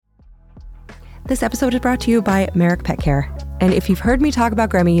This episode is brought to you by Merrick Pet Care. And if you've heard me talk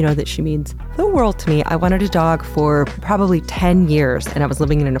about Grammy, you know that she means the world to me. I wanted a dog for probably 10 years, and I was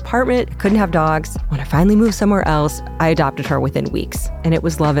living in an apartment, couldn't have dogs. When I finally moved somewhere else, I adopted her within weeks, and it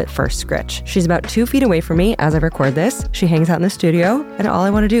was love at first scritch. She's about 2 feet away from me as I record this. She hangs out in the studio, and all I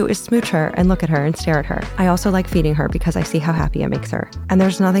want to do is smooch her and look at her and stare at her. I also like feeding her because I see how happy it makes her. And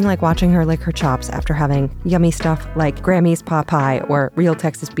there's nothing like watching her lick her chops after having yummy stuff like Grammy's pot pie or real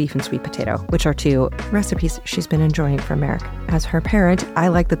Texas beef and sweet potato, which are 2 recipes she's been enjoying from Merrick. As her parent, I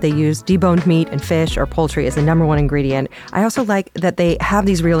like that they use deboned meat and fish or poultry as the #1 ingredient. I also like that they have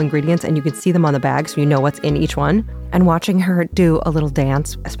these real ingredients and you can see them on the bag so you know what's in each one. And watching her do a little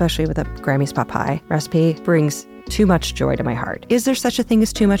dance, especially with a Grammy's pot pie recipe, brings too much joy to my heart. Is there such a thing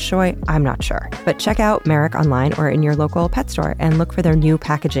as too much joy? I'm not sure. But check out Merrick online or in your local pet store and look for their new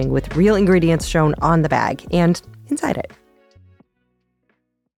packaging with real ingredients shown on the bag and inside it.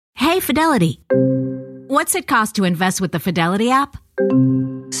 Hey, Fidelity. What's it cost to invest with the Fidelity app?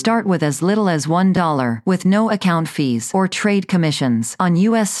 Start with as little as $1 with no account fees or trade commissions on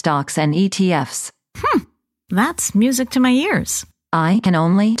U.S. stocks and ETFs. That's music to my ears. I can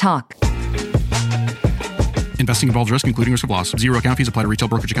only talk. Investing involves risk, including risk of loss. Zero account fees apply to retail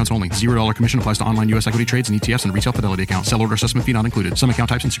brokerage accounts only. $0 commission applies to online U.S. equity trades and ETFs and retail Fidelity account. Sell order assessment fee not included. Some account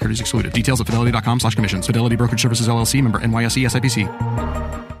types and securities excluded. Details at fidelity.com/commissions. Fidelity Brokerage Services, LLC, member NYSE SIPC.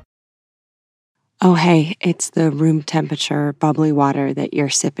 Oh, hey, it's the room temperature bubbly water that you're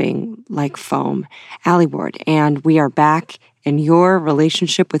sipping like foam. Allie Ward, and we are back, and your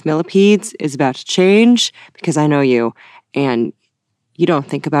relationship with millipedes is about to change because I know you, and you don't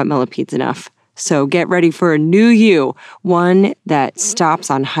think about millipedes enough. So get ready for a new you, one that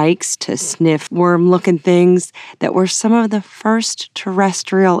stops on hikes to sniff worm-looking things that were some of the first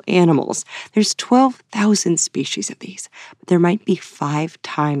terrestrial animals. There's 12,000 species of these, but there might be 5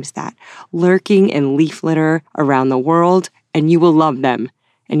 times that lurking in leaf litter around the world, and you will love them.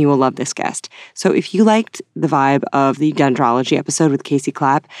 And you will love this guest. So if you liked the vibe of the Dendrology episode with Casey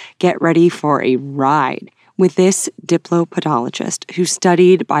Clapp, get ready for a ride with this diplopodologist who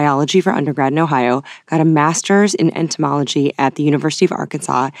studied biology for undergrad in Ohio, got a master's in entomology at the University of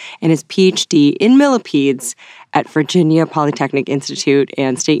Arkansas, and his PhD in millipedes at Virginia Polytechnic Institute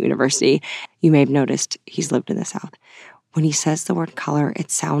and State University. You may have noticed he's lived in the South. When he says the word color,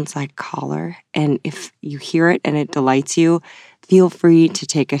 it sounds like collar. And if you hear it and it delights you, feel free to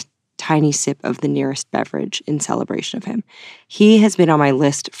take a tiny sip of the nearest beverage in celebration of him. He has been on my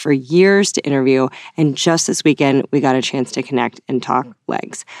list for years to interview, and just this weekend, we got a chance to connect and talk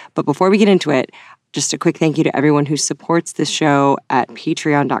legs. But before we get into it, just a quick thank you to everyone who supports this show at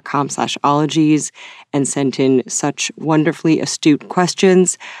patreon.com/ologies and sent in such wonderfully astute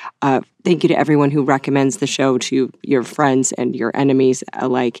questions. Thank you to everyone who recommends the show to your friends and your enemies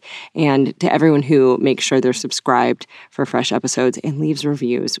alike, and to everyone who makes sure they're subscribed for fresh episodes and leaves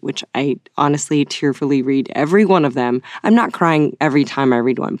reviews, which I honestly tearfully read every one of them. I'm not crying every time I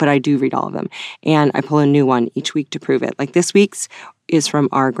read one, but I do read all of them. And I pull a new one each week to prove it. Like this week's is from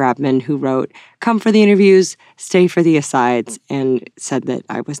R. Grabman, who wrote, "Come for the interviews, stay for the asides," and said that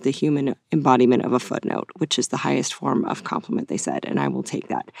I was the human embodiment of a footnote, which is the highest form of compliment, they said, and I will take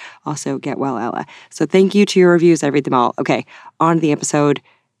that. Also, get well, Ella. So thank you to your reviews. I read them all. Okay, on to the episode,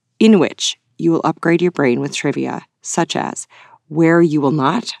 in which you will upgrade your brain with trivia, such as where you will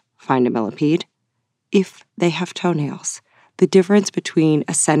not find a millipede, if they have toenails, the difference between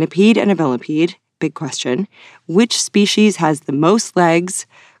a centipede and a millipede, big question, which species has the most legs,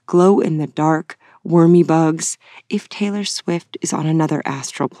 glow in the dark, wormy bugs, if Taylor Swift is on another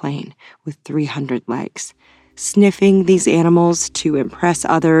astral plane with 300 legs, sniffing these animals to impress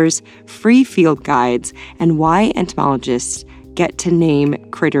others, free field guides, and why entomologists get to name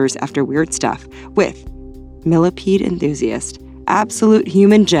critters after weird stuff with millipede enthusiast, absolute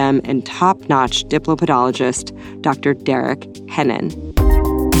human gem, and top-notch diplopodologist, Dr. Derek Hennen.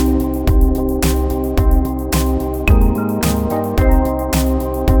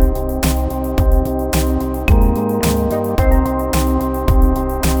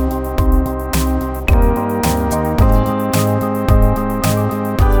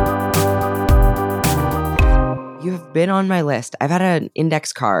 Been on my list. I've had an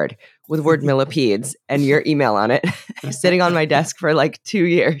index card with word millipedes and your email on it sitting on my desk for like 2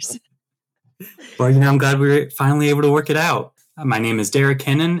 years. Well, I'm glad we were finally able to work it out. My name is Derek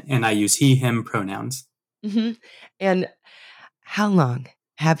Hennen, and I use he, him pronouns. Mm-hmm. And how long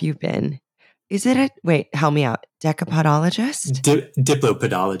have you been? Is it wait, help me out. Decapodologist?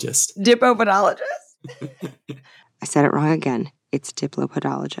 Diplopodologist. Diplopodologist? I said it wrong again. It's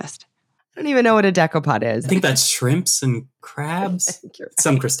diplopodologist. I don't even know what a decapod is. I think that's shrimps and crabs.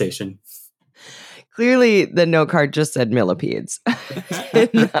 Some crustacean. Clearly, the note card just said millipedes.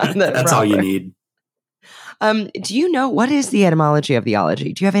 That's all you need. Do you know what is the etymology of the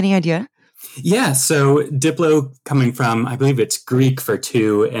ology? Do you have any idea? Yeah, so diplo coming from, I believe it's Greek for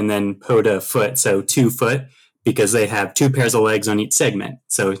two, and then poda, foot, so 2 foot, because they have 2 pairs of legs on each segment.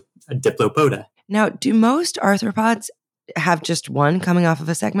 So a diplopoda. Now, do most arthropods have just one coming off of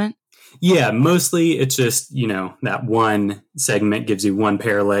a segment? Yeah, mostly it's just, that one segment gives you 1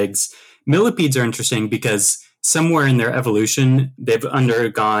 pair of legs. Millipedes are interesting because somewhere in their evolution, they've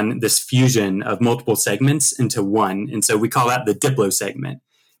undergone this fusion of multiple segments into one. And so we call that the diplo segment.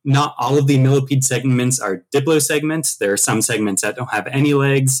 Not all of the millipede segments are diplo segments. There are some segments that don't have any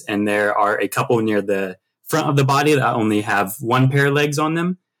legs, and there are a couple near the front of the body that only have 1 pair of legs on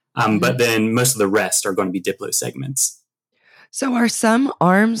them. But then most of the rest are going to be diplo segments. So are some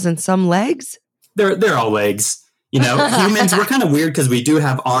arms and some legs? They're all legs. Humans, we're kind of weird because we do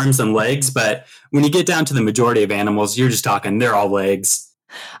have arms and legs, but when you get down to the majority of animals, you're just talking, they're all legs.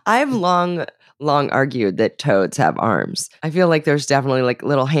 I've long argued that toads have arms. I feel like there's definitely like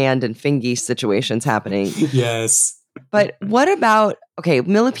little hand and fingy situations happening. Yes. But what about,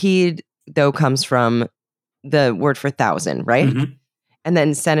 millipede though comes from the word for 1,000, right? Mm-hmm. And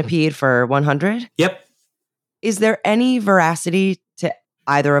then centipede for 100? Yep. Is there any veracity to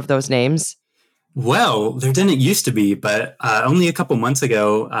either of those names? Well, there didn't used to be, but only a couple months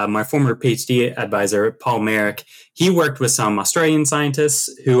ago, my former PhD advisor, Paul Merrick, he worked with some Australian scientists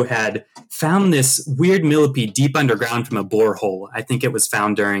who had found this weird millipede deep underground from a borehole. I think it was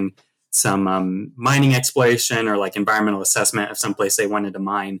found during some mining exploration or like environmental assessment of some place they wanted to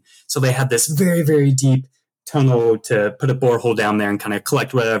mine. So they had this very, very deep tunnel to put a borehole down there and kind of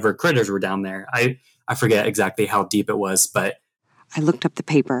collect whatever critters were down there. I forget exactly how deep it was, but I looked up the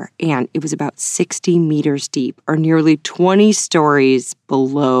paper, and it was about 60 meters deep, or nearly 20 stories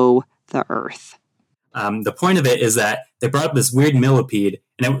below the earth. The point of it is that they brought up this weird millipede,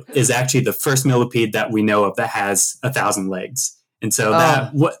 and it is actually the first millipede that we know of that has 1,000 legs. And so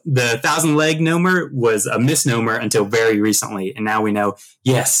the 1,000-leg nomer was a misnomer until very recently, and now we know,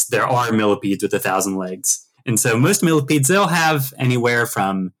 yes, there are millipedes with 1,000 legs. And so most millipedes, they'll have anywhere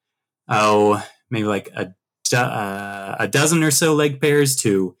from, maybe like a dozen or so leg pairs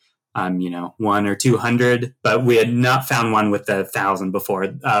to, 1 or 200, but we had not found one with 1,000 before.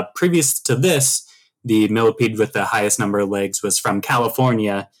 Previous to this, the millipede with the highest number of legs was from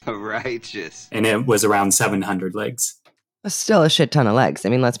California. Righteous. And it was around 700 legs. Still a shit ton of legs. I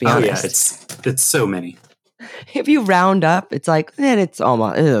mean, let's be honest. Oh yeah, it's so many. If you round up, it's like, it's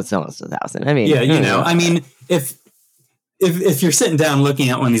almost 1,000. I mean, yeah, if you're sitting down looking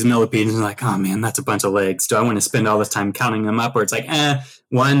at one of these millipedes and you're like, oh man, that's a bunch of legs. Do I want to spend all this time counting them up? Or it's like,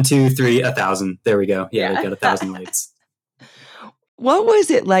 1, 2, 3, 1,000. There we go. Yeah, they got 1,000 legs. What was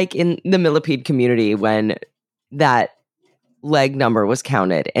it like in the millipede community when that leg number was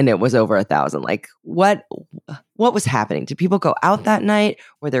counted and it was over 1,000? Like, what was happening? Did people go out that night?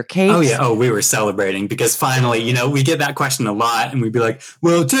 Were there cakes? Oh yeah. Oh, we were celebrating because finally, we get that question a lot, and we'd be like,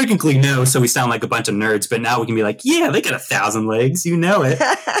 well, technically no. So we sound like a bunch of nerds, but now we can be like, yeah, they got 1,000 legs. You know it.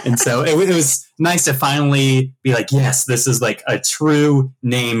 And so it was nice to finally be like, yes, this is like a true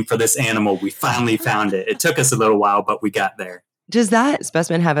name for this animal. We finally found it. It took us a little while, but we got there. Does that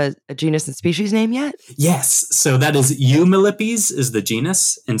specimen have a genus and species name yet? Yes. So that is Eumillipes is the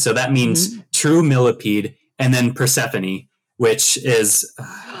genus. And so that means true millipede. And then Persephone, which is,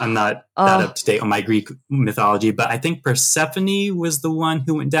 I'm not that up to date on my Greek mythology, but I think Persephone was the one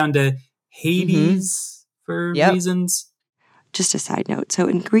who went down to Hades for reasons. Just a side note. So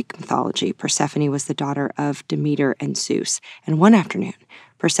in Greek mythology, Persephone was the daughter of Demeter and Zeus. And one afternoon,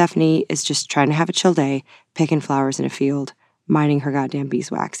 Persephone is just trying to have a chill day, picking flowers in a field, mining her goddamn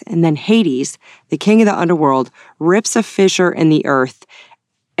beeswax. And then Hades, the king of the underworld, rips a fissure in the earth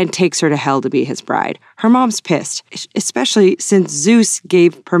and takes her to hell to be his bride. Her mom's pissed, especially since Zeus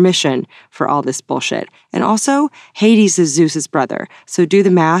gave permission for all this bullshit. And also, Hades is Zeus's brother. So do the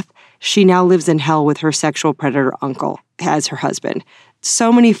math. She now lives in hell with her sexual predator uncle as her husband.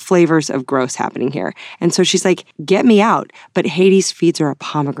 So many flavors of gross happening here. And so she's like, get me out. But Hades feeds her a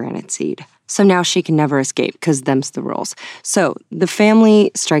pomegranate seed. So now she can never escape because them's the rules. So the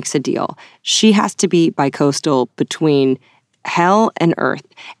family strikes a deal. She has to be bicoastal between hell and earth.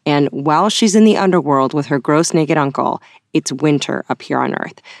 And while she's in the underworld with her gross naked uncle, it's winter up here on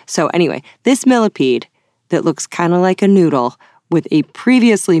earth. So anyway, this millipede that looks kind of like a noodle with a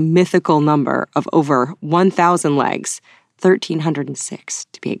previously mythical number of over 1,000 legs, 1,306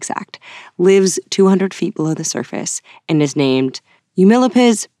 to be exact, lives 200 feet below the surface and is named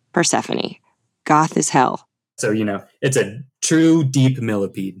Eumillipes Persephone. Goth as hell. So, it's a true deep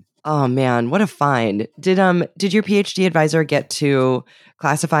millipede. Oh man, what a find. Did your PhD advisor get to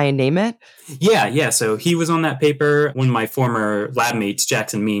classify and name it? Yeah. So he was on that paper. One of my former lab mates,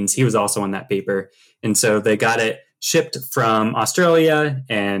 Jackson Means, he was also on that paper. And so they got it shipped from Australia,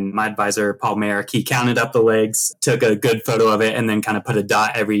 and my advisor, Paul Merrick, he counted up the legs, took a good photo of it, and then kind of put a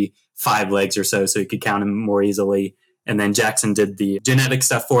dot every 5 legs or so he could count them more easily. And then Jackson did the genetic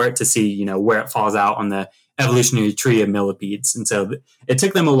stuff for it to see, where it falls out on the evolutionary tree of millipedes. And so it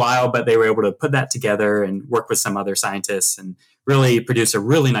took them a while, but they were able to put that together and work with some other scientists and really produce a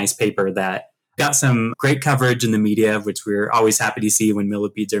really nice paper that got some great coverage in the media, which we're always happy to see when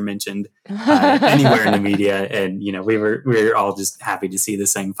millipedes are mentioned anywhere in the media. And, we were all just happy to see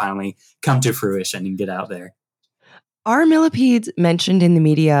this thing finally come to fruition and get out there. Are millipedes mentioned in the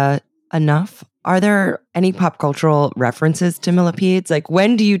media enough? Are there any pop cultural references to millipedes? Like,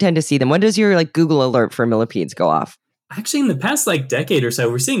 when do you tend to see them? When does your Google alert for millipedes go off? Actually, in the past decade or so,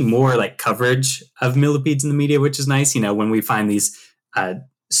 we're seeing more coverage of millipedes in the media, which is nice. When we find these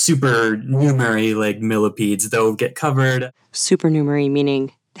supernumerary millipedes, they'll get covered. Supernumerary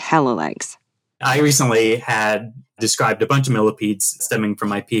meaning hella legs. I recently had described a bunch of millipedes stemming from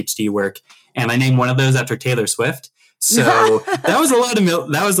my PhD work, and I named one of those after Taylor Swift. So that was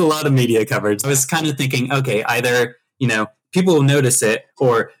a lot of media coverage. I was kind of thinking, okay, either people will notice it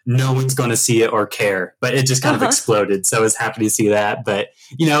or no one's going to see it or care. But it just kind of exploded. So I was happy to see that. But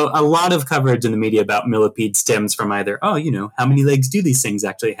a lot of coverage in the media about millipedes stems from either how many legs do these things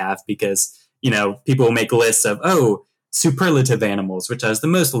actually have? Because people will make lists of superlative animals, which has the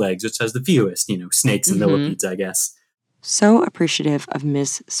most legs, which has the fewest. Snakes and millipedes, I guess. So appreciative of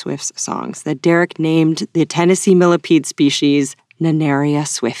Ms. Swift's songs that Derek named the Tennessee millipede species Nannaria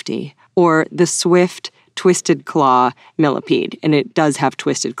swifti, or the swift twisted claw millipede. And it does have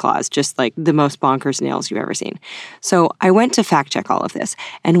twisted claws, just like the most bonkers nails you've ever seen. So I went to fact check all of this,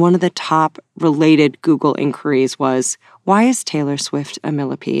 and one of the top related Google inquiries was, why is Taylor Swift a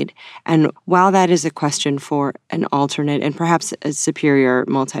millipede? And while that is a question for an alternate and perhaps a superior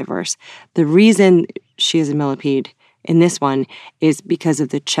multiverse, the reason she is a millipede in this one is because of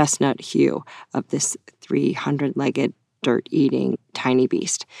the chestnut hue of this 300-legged, dirt-eating tiny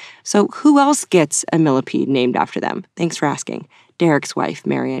beast. So who else gets a millipede named after them? Thanks for asking. Derek's wife,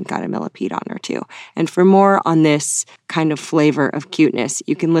 Marianne, got a millipede on her too. And for more on this kind of flavor of cuteness,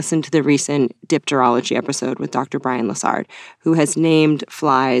 you can listen to the recent Dipterology episode with Dr. Brian Lessard, who has named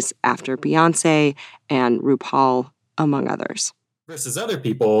flies after Beyonce and RuPaul, among others. Versus other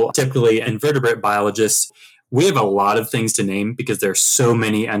people, typically invertebrate biologists, we have a lot of things to name because there are so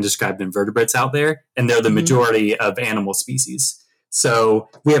many undescribed invertebrates out there, and they're the majority of animal species. So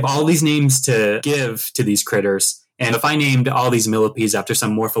we have all these names to give to these critters. And if I named all these millipedes after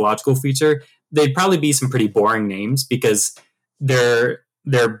some morphological feature, they'd probably be some pretty boring names because their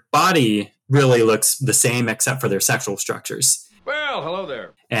body really looks the same except for their sexual structures. Well, hello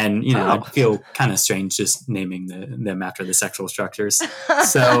there. And, I feel kind of strange just naming them after the sexual structures.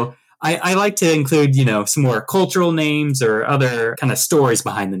 So I like to include, some more cultural names or other kind of stories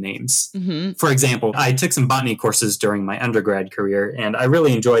behind the names. Mm-hmm. For example, I took some botany courses during my undergrad career, and I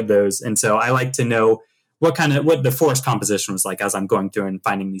really enjoyed those. And so I like to know what the forest composition was like as I'm going through and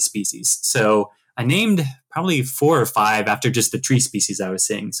finding these species. So I named probably 4 or 5 after just the tree species I was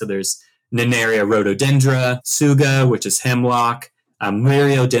seeing. So there's Nannaria rhododendra, Tsuga, which is hemlock,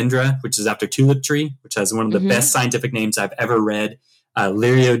 Myriodendra, which is after tulip tree, which has one of the best scientific names I've ever read.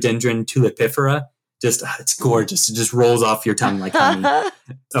 Liriodendron tulipifera. Just, it's gorgeous. It just rolls off your tongue like honey.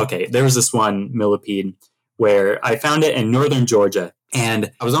 Okay, there was this one millipede where I found it in northern Georgia,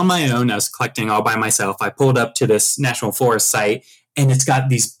 and I was on my own. I was collecting all by myself. I pulled up to this national forest site, and it's got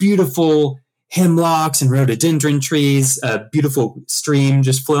these beautiful hemlocks and rhododendron trees, a beautiful stream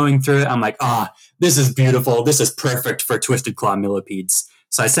just flowing through it. I'm like, this is beautiful. This is perfect for twisted claw millipedes.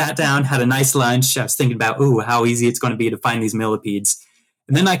 So I sat down, had a nice lunch. I was thinking about, how easy it's going to be to find these millipedes.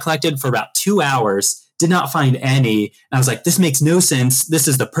 And then I collected for about 2 hours, did not find any. And I was like, this makes no sense. This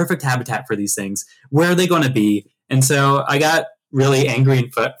is the perfect habitat for these things. Where are they going to be? And so I got really angry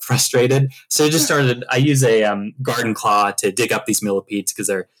and frustrated. So I use a garden claw to dig up these millipedes because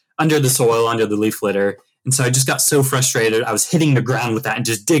they're under the soil, under the leaf litter. And so I just got so frustrated. I was hitting the ground with that and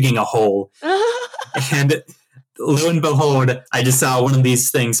just digging a hole. And lo and behold, I just saw one of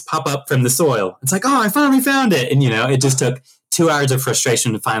these things pop up from the soil. It's like, I finally found it. And, it just took 2 hours of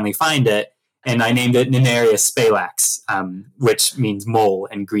frustration to finally find it. And I named it Nannaria spalax, which means mole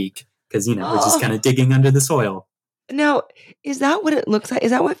in Greek, because, we're just kind of digging under the soil. Now, is that what it looks like?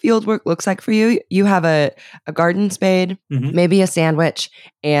 Is that what field work looks like for you? You have a garden spade, maybe a sandwich,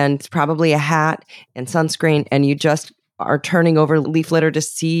 and probably a hat and sunscreen, and you just are turning over leaf litter to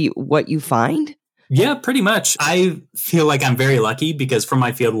see what you find? Yeah, pretty much. I feel like I'm very lucky because from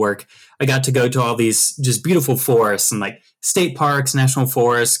my field work, I got to go to all these just beautiful forests and like state parks, national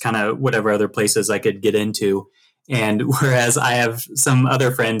forests, kind of whatever other places I could get into. And whereas I have some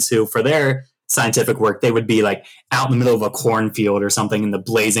other friends who, for their scientific work, they would be like out in the middle of a cornfield or something in the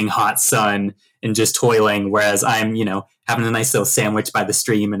blazing hot sun and just toiling, whereas I'm, having a nice little sandwich by the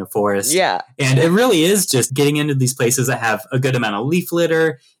stream in a forest. Yeah. And it really is just getting into these places that have a good amount of leaf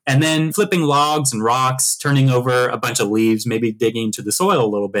litter and then flipping logs and rocks, turning over a bunch of leaves, maybe digging into the soil a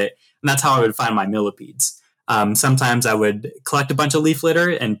little bit. And that's how I would find my millipedes. Sometimes I would collect a bunch of leaf litter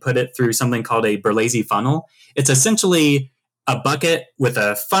and put it through something called a Berlese funnel. It's essentially a bucket with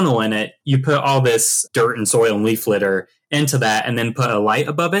a funnel in it. You put all this dirt and soil and leaf litter into that and then put a light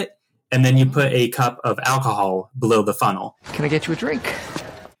above it. And then you put a cup of alcohol below the funnel. Can I get you a drink?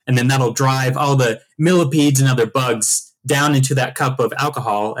 And then that'll drive all the millipedes and other bugs down into that cup of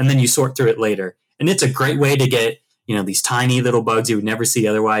alcohol. And then you sort through it later. And it's a great way to get, these tiny little bugs you would never see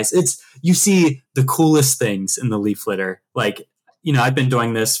otherwise. You see the coolest things in the leaf litter. Like, I've been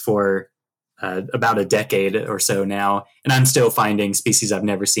doing this for about a decade or so now, and I'm still finding species I've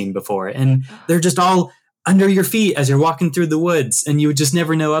never seen before. And they're just all under your feet as you're walking through the woods, and you would just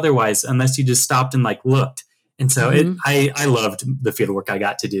never know otherwise unless you just stopped and looked. And so I loved the field work I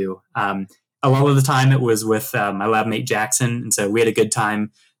got to do. A lot of the time it was with my lab mate Jackson. And so we had a good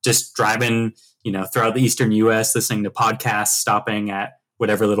time just driving, throughout the Eastern US, listening to podcasts, stopping at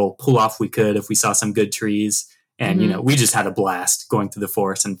whatever little pull off we could if we saw some good trees. And, we just had a blast going through the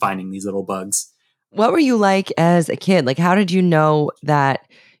forest and finding these little bugs. What were you like as a kid? Like, how did you know that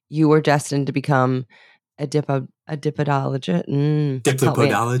you were destined to become a dipodologist?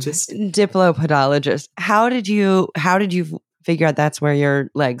 Diplopodologist? Diplopodologist. How did you figure out that's where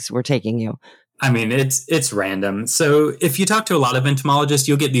your legs were taking you? I mean, it's random. So if you talk to a lot of entomologists,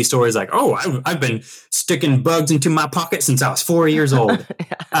 you'll get these stories like, oh, I've been sticking bugs into my pocket since I was 4 years old. Yeah.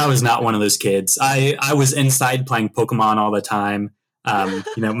 I was not one of those kids. I was inside playing Pokemon all the time.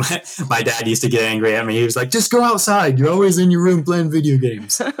 My dad used to get angry at me. He was like, just go outside. You're always in your room playing video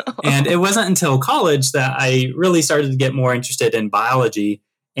games. And it wasn't until college that I really started to get more interested in biology.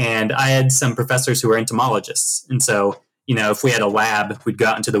 And I had some professors who were entomologists. And so if we had a lab, we'd go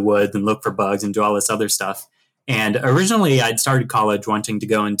out into the woods and look for bugs and do all this other stuff. And originally, I'd started college wanting to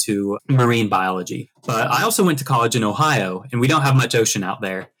go into marine biology. But I also went to college in Ohio, and we don't have much ocean out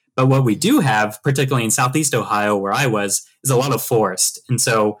there. But what we do have, particularly in Southeast Ohio, where I was, is a lot of forest. And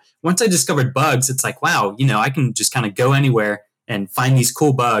so once I discovered bugs, it's like, wow, I can just kind of go anywhere and find these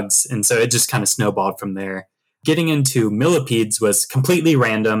cool bugs. And so it just kind of snowballed from there. Getting into millipedes was completely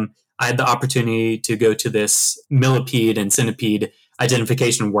random. I had the opportunity to go to this millipede and centipede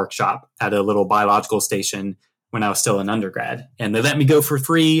identification workshop at a little biological station when I was still an undergrad. And they let me go for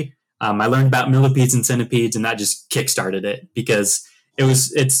free. I learned about millipedes and centipedes, and that just kickstarted it because it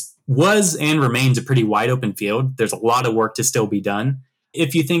was and remains a pretty wide open field. There's a lot of work to still be done.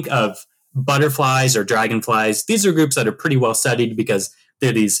 If you think of butterflies or dragonflies, these are groups that are pretty well studied because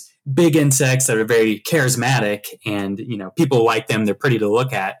they're these big insects that are very charismatic and, people like them. They're pretty to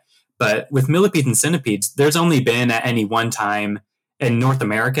look at. But with millipedes and centipedes, there's only been at any one time in North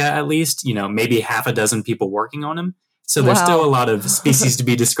America, at least, maybe half a dozen people working on them. So there's still a lot of species to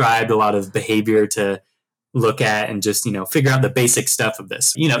be described, a lot of behavior to look at and just, figure out the basic stuff of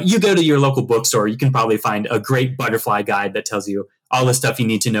this. You go to your local bookstore, you can probably find a great butterfly guide that tells you all the stuff you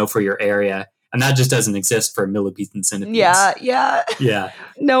need to know for your area. And that just doesn't exist for millipedes and centipedes. Yeah.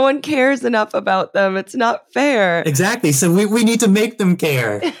 No one cares enough about them. It's not fair. Exactly. So we need to make them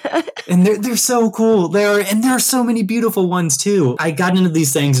care. And they're so cool. There are so many beautiful ones too. I got into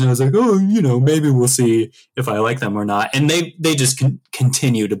these things and I was like, maybe we'll see if I like them or not. And they just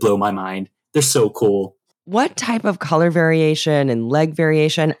continue to blow my mind. They're so cool. What type of color variation and leg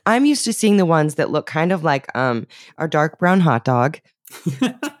variation? I'm used to seeing the ones that look kind of like our dark brown hot dog.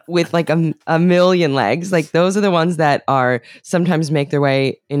 With a million legs. Like those are the ones that are sometimes make their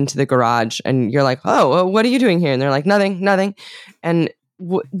way into the garage and you're like, oh, what are you doing here? And they're like, nothing. And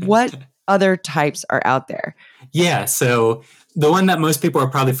what other types are out there? Yeah. So the one that most people are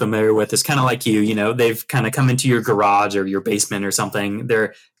probably familiar with is kind of like they've kind of come into your garage or your basement or something.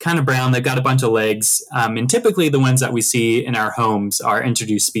 They're kind of brown. They've got a bunch of legs. And typically the ones that we see in our homes are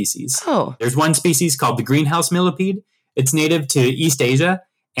introduced species. Oh. There's one species called the greenhouse millipede. It's native to East Asia,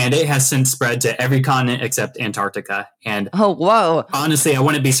 and it has since spread to every continent except Antarctica. And whoa! Honestly, I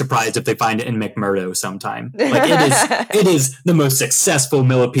wouldn't be surprised if they find it in McMurdo sometime. It is the most successful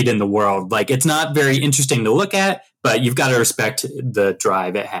millipede in the world. It's not very interesting to look at, but you've got to respect the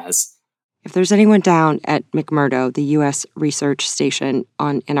drive it has. If there's anyone down at McMurdo, the U.S. research station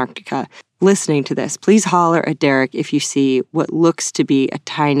on Antarctica, listening to this, please holler at Derek if you see what looks to be a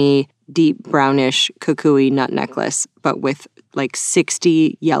tiny, deep brownish kukui nut necklace, but with like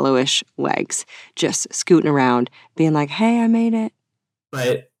 60 yellowish legs, just scooting around, being like, hey, I made it.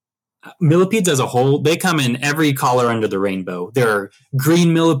 But millipedes as a whole, they come in every color under the rainbow. There are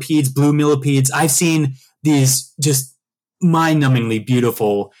green millipedes, blue millipedes. I've seen these just mind-numbingly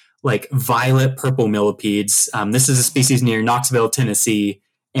beautiful, like violet purple millipedes. This is a species near Knoxville, Tennessee.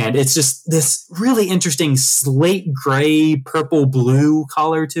 And it's just this really interesting slate gray, purple, blue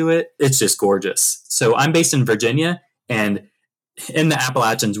color to it. It's just gorgeous. So I'm based in Virginia, and in the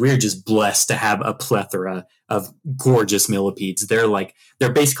Appalachians, we're just blessed to have a plethora of gorgeous millipedes.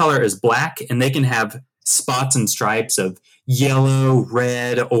 Their base color is black, and they can have spots and stripes of yellow,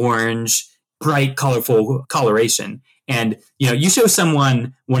 red, orange, bright, colorful coloration. And, you show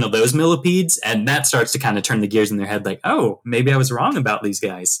someone one of those millipedes, and that starts to kind of turn the gears in their head like, oh, maybe I was wrong about these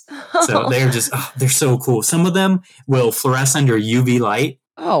guys. So they're so cool. Some of them will fluoresce under UV light.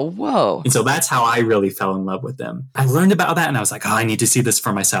 Oh, whoa. And so that's how I really fell in love with them. I learned about that, and I was like, I need to see this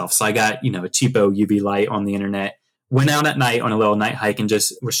for myself. So I got, a cheapo UV light on the internet, went out at night on a little night hike and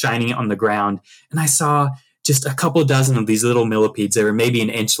just was shining it on the ground. And I saw just a couple dozen of these little millipedes. They were maybe an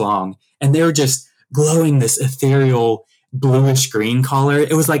inch long, and they were just glowing this ethereal bluish green color.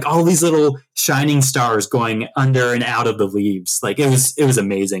 It was like all these little shining stars going under and out of the leaves. Like it was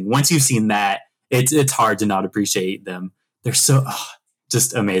amazing. Once you've seen that, it's hard to not appreciate them. They're so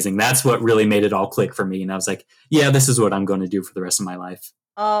just amazing. That's what really made it all click for me. And I was like, yeah, this is what I'm going to do for the rest of my life.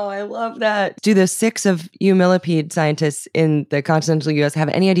 Oh, I love that. Do the 6 of you millipede scientists in the continental U.S. have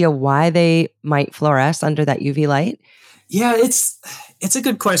any idea why they might fluoresce under that UV light? Yeah, it's a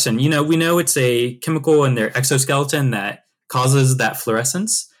good question. We know it's a chemical in their exoskeleton that causes that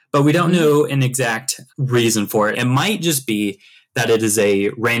fluorescence, but we don't know an exact reason for it. It might just be that it is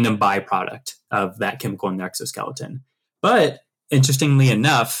a random byproduct of that chemical in their exoskeleton. But interestingly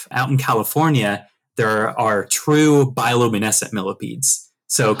enough, out in California, there are true bioluminescent millipedes.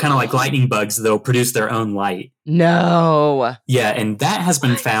 So kind of like lightning bugs, they'll produce their own light. No. Yeah, and that has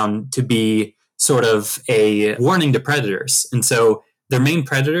been found to be sort of a warning to predators. And so their main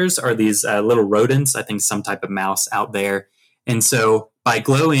predators are these little rodents, I think some type of mouse out there. And so by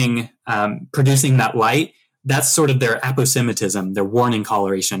glowing, producing that light, that's sort of their aposematism, their warning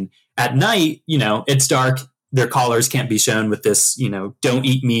coloration. At night, it's dark. Their collars can't be shown with this, don't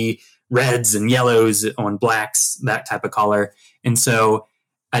eat me reds and yellows on blacks, that type of color. And so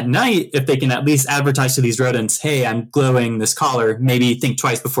at night, if they can at least advertise to these rodents, hey, I'm glowing this collar, maybe think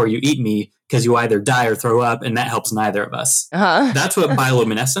twice before you eat me because you either die or throw up, and that helps neither of us. That's what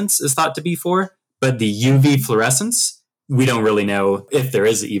bioluminescence is thought to be for. But the UV fluorescence, we don't really know if there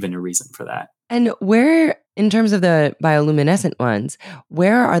is even a reason for that. And where, in terms of the bioluminescent ones,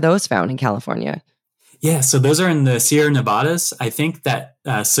 where are those found in California? Yeah, so those are in the Sierra Nevadas. I think that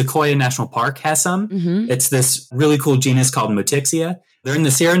Sequoia National Park has some. It's this really cool genus called Motixia. They're in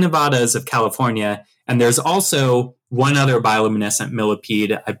the Sierra Nevadas of California. And there's also one other bioluminescent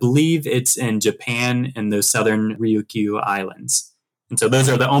millipede. I believe it's in Japan and those southern Ryukyu Islands. And so those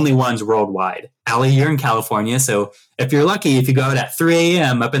are the only ones worldwide. Allie, you're in California. So if you're lucky, if you go out at 3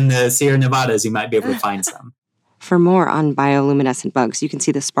 a.m. up in the Sierra Nevadas, you might be able to find some. For more on bioluminescent bugs, you can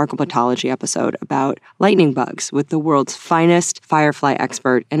see the Sparkle Botology episode about lightning bugs with the world's finest firefly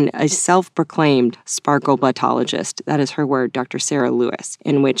expert and a self-proclaimed sparkle botologist. That is her word, Dr. Sarah Lewis,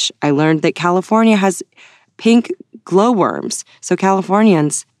 in which I learned that California has pink glowworms. So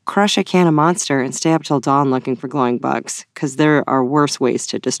Californians crush a can of Monster and stay up till dawn looking for glowing bugs, because there are worse ways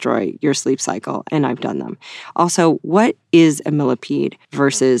to destroy your sleep cycle, and I've done them. Also, what is a millipede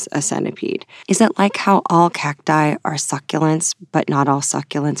versus a centipede? Is it like how all cacti are succulents, but not all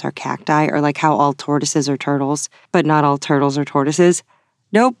succulents are cacti? Or like how all tortoises are turtles, but not all turtles are tortoises?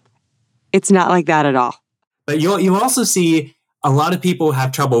 Nope, it's not like that at all. But you also see a lot of people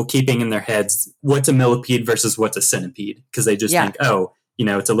have trouble keeping in their heads what's a millipede versus what's a centipede, because they just think, oh,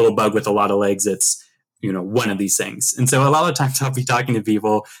 it's a little bug with a lot of legs. It's, one of these things. And so a lot of times I'll be talking to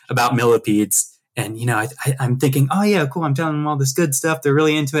people about millipedes and, I'm thinking, oh yeah, cool. I'm telling them all this good stuff. They're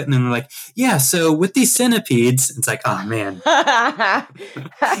really into it. And then they're like, yeah, so with these centipedes, it's like, oh man.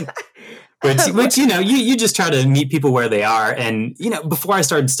 which you just try to meet people where they are. And, before I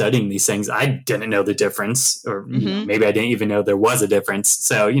started studying these things, I didn't know the difference, or maybe I didn't even know there was a difference.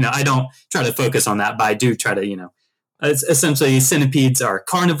 So, I don't try to focus on that, but I do try to, it's essentially, centipedes are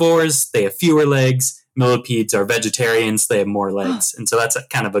carnivores. They have fewer legs. Millipedes are vegetarians. They have more legs. And so that's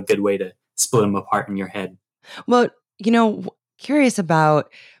kind of a good way to split them apart in your head. Well, curious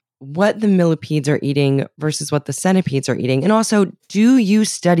about what the millipedes are eating versus what the centipedes are eating? And also, do you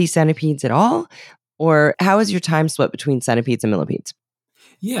study centipedes at all? Or how is your time split between centipedes and millipedes?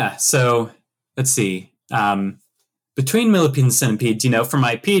 Yeah, so let's see. Between millipedes and centipedes, for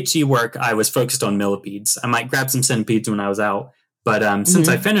my PhD work, I was focused on millipedes. I might grab some centipedes when I was out. But since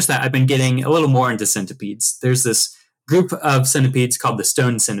I finished that, I've been getting a little more into centipedes. There's this group of centipedes called the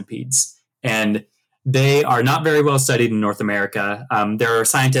stone centipedes. And they are not very well studied in North America. There are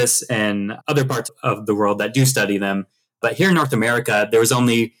scientists in other parts of the world that do study them. But here in North America, there was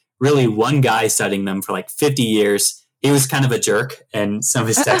only really one guy studying them for like 50 years. He was kind of a jerk, and some of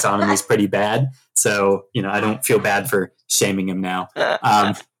his taxonomy is pretty bad. So, I don't feel bad for shaming him now.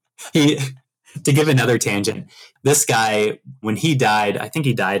 To give another tangent, this guy, when he died, I think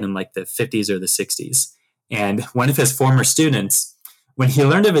he died in like the 50s or the 60s. And one of his former students, when he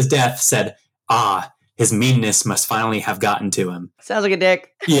learned of his death, said, his meanness must finally have gotten to him. Sounds like a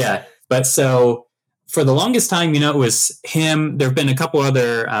dick. Yeah. But so for the longest time, it was him. There have been a couple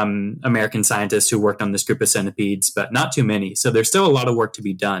other American scientists who worked on this group of centipedes, but not too many. So there's still a lot of work to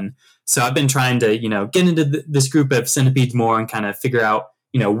be done. So I've been trying to, get into this group of centipedes more and kind of figure out,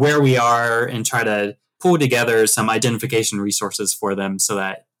 where we are and try to pull together some identification resources for them so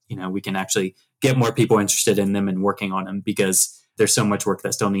that, we can actually get more people interested in them and working on them, because there's so much work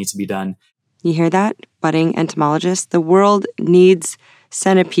that still needs to be done. You hear that, budding entomologists? The world needs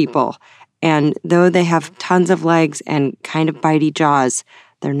centipeople. And though they have tons of legs and kind of bitey jaws,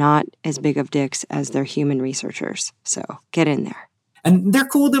 they're not as big of dicks as their human researchers. So get in there. And they're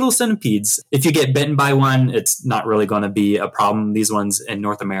cool little centipedes. If you get bitten by one, it's not really going to be a problem. These ones in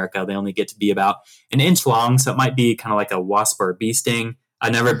North America, they only get to be about an inch long. So it might be kind of like a wasp or a bee sting.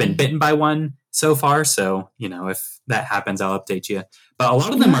 I've never been bitten by one so far. So, if that happens, I'll update you. But a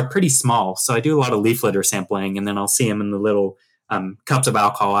lot of them are pretty small. So I do a lot of leaf litter sampling, and then I'll see them in the little cups of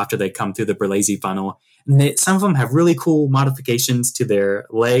alcohol after they come through the Berlese funnel. And some of them have really cool modifications to their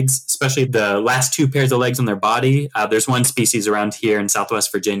legs, especially the last two pairs of legs on their body. There's one species around here in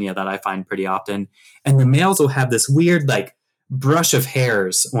Southwest Virginia that I find pretty often. And the males will have this weird, brush of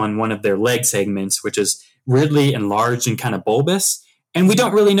hairs on one of their leg segments, which is weirdly enlarged and kind of bulbous. And we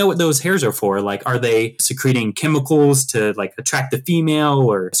don't really know what those hairs are for. Are they secreting chemicals to, attract the female,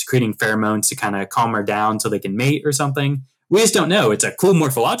 or secreting pheromones to kind of calm her down so they can mate or something? We just don't know. It's a cool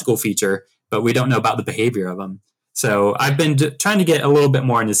morphological feature, but we don't know about the behavior of them. So I've been trying to get a little bit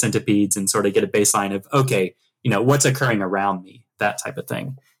more into centipedes and sort of get a baseline of, okay, what's occurring around me, that type of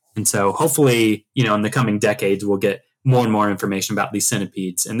thing. And so hopefully, in the coming decades, we'll get more and more information about these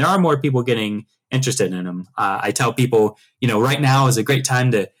centipedes. And there are more people getting interested in them. I tell people, right now is a great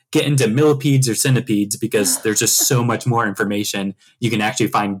time to get into millipedes or centipedes, because there's just so much more information. You can actually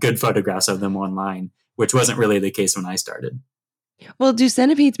find good photographs of them online, which wasn't really the case when I started. Well, do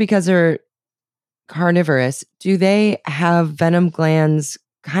centipedes, because they're carnivorous, do they have venom glands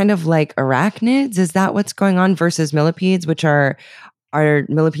kind of like arachnids? Is that what's going on versus millipedes, which are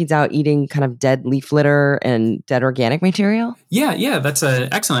millipedes out eating kind of dead leaf litter and dead organic material? Yeah, that's an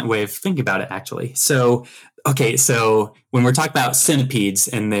excellent way of thinking about it, actually. So when we're talking about centipedes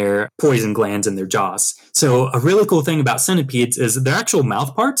and their poison glands in their jaws, so a really cool thing about centipedes is their actual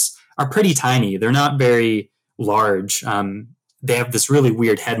mouth parts are pretty tiny. They're not very large. They have this really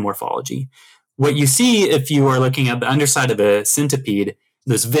weird head morphology. What you see if you are looking at the underside of a centipede,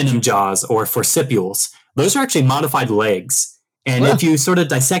 those venom jaws or forcipules, those are actually modified legs. And if you sort of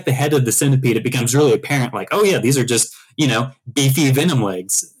dissect the head of the centipede, it becomes really apparent, oh yeah, these are just, beefy venom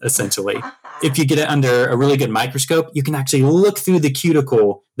legs, essentially. If you get it under a really good microscope, you can actually look through the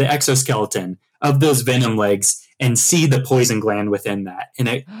cuticle, the exoskeleton of those venom legs, and see the poison gland within that. And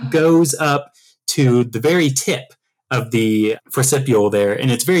it goes up to the very tip of the forcipule there. And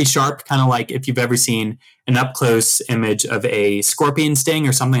it's very sharp, kind of like if you've ever seen an up-close image of a scorpion sting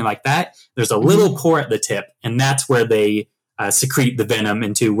or something like that. There's a little pore at the tip, and that's where they secrete the venom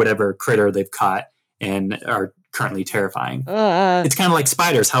into whatever critter they've caught and are currently terrifying. It's kind of like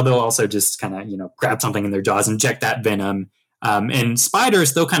spiders, how they'll also just kind of, grab something in their jaws, inject that venom. And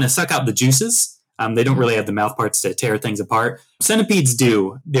spiders, they'll kind of suck out the juices. They don't really have the mouth parts to tear things apart. Centipedes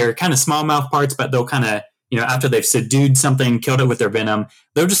do. They're kind of small mouth parts, but they'll kind of, after they've subdued something, killed it with their venom,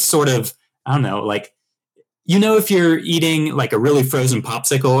 they'll just sort of, I don't know, if you're eating a really frozen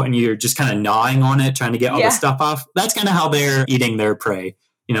popsicle and you're just kind of gnawing on it, trying to get all the stuff off, that's kind of how they're eating their prey.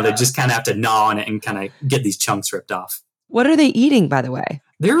 They just kind of have to gnaw on it and kind of get these chunks ripped off. What are they eating, by the way?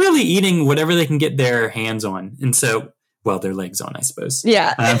 They're really eating whatever they can get their hands on. And so, their legs on, I suppose.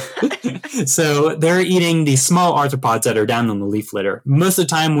 Yeah. So they're eating these small arthropods that are down in the leaf litter. Most of the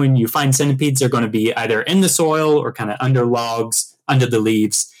time when you find centipedes, they're going to be either in the soil or kind of under logs, under the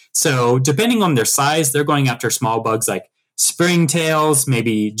leaves. So depending on their size, they're going after small bugs like springtails,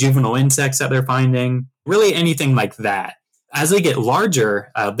 maybe juvenile insects that they're finding, really anything like that. As they get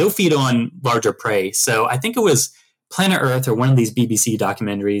larger, they'll feed on larger prey. So I think it was Planet Earth or one of these BBC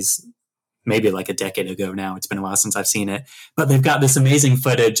documentaries, maybe like a decade ago now. It's been a while since I've seen it. But they've got this amazing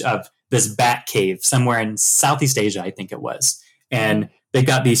footage of this bat cave somewhere in Southeast Asia, I think it was. And they've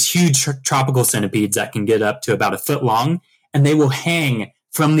got these huge tropical centipedes that can get up to about a foot long, and they will hang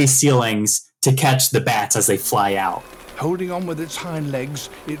from these ceilings to catch the bats as they fly out. Holding on with its hind legs,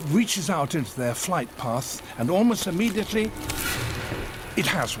 it reaches out into their flight path, and almost immediately, it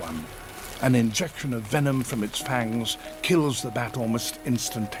has one. An injection of venom from its fangs kills the bat almost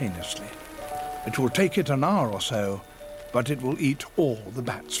instantaneously. It will take it an hour or so, but it will eat all the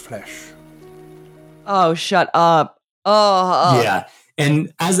bat's flesh. Oh, shut up. Oh. Yeah.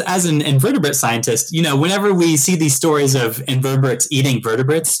 And as an invertebrate scientist, whenever we see these stories of invertebrates eating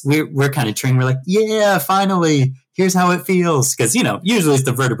vertebrates, we're kind of cheering. We're like, yeah, finally, here's how it feels. Because, usually it's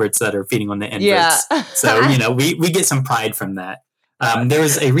the vertebrates that are feeding on the inverts. Yeah. So, we get some pride from that. There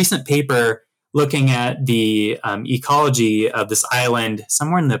was a recent paper looking at the ecology of this island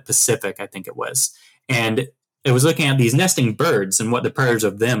somewhere in the Pacific, I think it was. And it was looking at these nesting birds and what the predators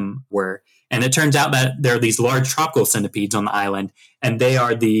of them were. And it turns out that there are these large tropical centipedes on the island, and they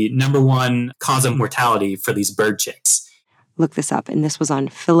are the number one cause of mortality for these bird chicks. Look this up, and this was on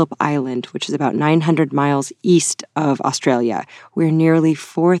Phillip Island, which is about 900 miles east of Australia, where nearly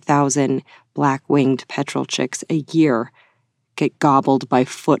 4,000 black-winged petrel chicks a year get gobbled by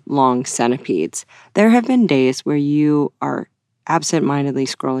foot-long centipedes. There have been days where you are absent-mindedly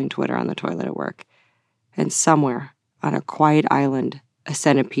scrolling Twitter on the toilet at work, and somewhere on a quiet island, a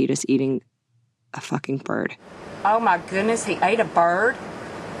centipede is eating a fucking bird. Oh my goodness, he ate a bird?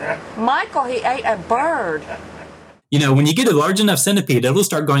 Michael, he ate a bird. When you get a large enough centipede, it'll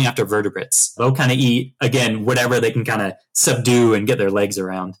start going after vertebrates. They'll kind of eat, again, whatever they can kind of subdue and get their legs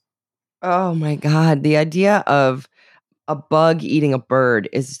around. Oh my God. The idea of a bug eating a bird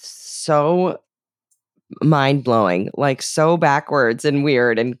is so mind-blowing, like so backwards and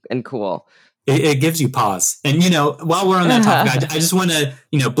weird and cool. It gives you pause. And, while we're on that topic, I just want to,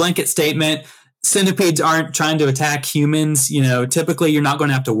 blanket statement. Centipedes aren't trying to attack humans. Typically you're not going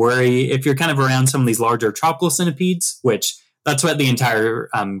to have to worry if you're kind of around some of these larger tropical centipedes, which that's what the entire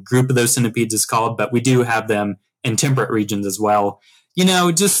group of those centipedes is called. But we do have them in temperate regions as well.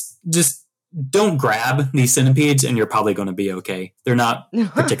 Just don't grab these centipedes and you're probably going to be okay. They're not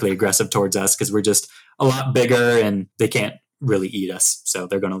particularly aggressive towards us because we're just a lot bigger and they can't really eat us. So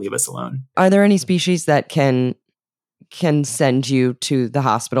they're going to leave us alone. Are there any species that can send you to the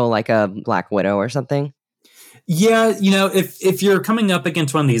hospital, like a black widow or something? Yeah, if you're coming up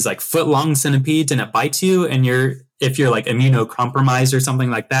against one of these like foot-long centipedes and it bites you, and if you're like immunocompromised or something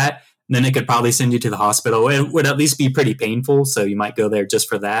like that, then it could probably send you to the hospital. It would at least be pretty painful, so you might go there just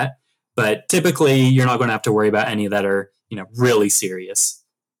for that. But typically, you're not going to have to worry about any that are really serious.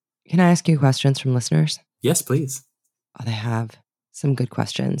 Can I ask you questions from listeners? Yes, please. Oh, they have some good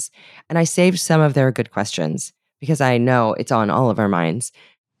questions, and I saved some of their good questions because I know it's on all of our minds.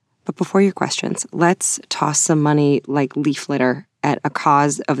 But before your questions, let's toss some money like leaf litter at a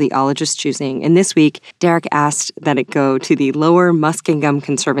cause of the ologist's choosing. And this week, Derek asked that it go to the Lower Muskingum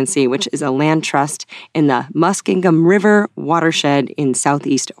Conservancy, which is a land trust in the Muskingum River watershed in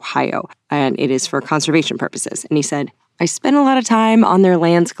southeast Ohio. And it is for conservation purposes. And he said, I spent a lot of time on their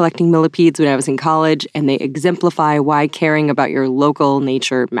lands collecting millipedes when I was in college, and they exemplify why caring about your local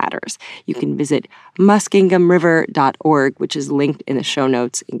nature matters. You can visit muskingumriver.org, which is linked in the show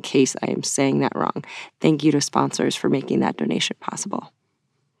notes in case I am saying that wrong. Thank you to sponsors for making that donation possible.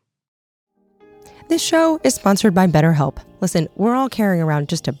 This show is sponsored by BetterHelp. Listen, we're all carrying around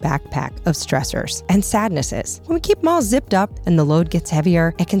just a backpack of stressors and sadnesses. When we keep them all zipped up and the load gets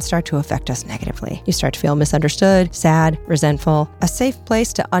heavier, it can start to affect us negatively. You start to feel misunderstood, sad, resentful. A safe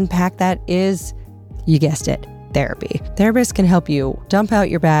place to unpack that is, you guessed it, therapy. Therapists can help you dump out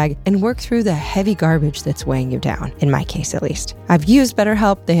your bag and work through the heavy garbage that's weighing you down, in my case at least. I've used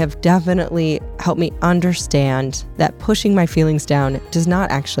BetterHelp. They have definitely helped me understand that pushing my feelings down does not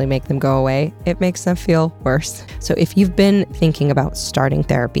actually make them go away. It makes them feel worse. So if you've been thinking about starting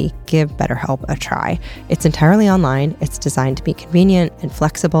therapy, give BetterHelp a try. It's entirely online. It's designed to be convenient and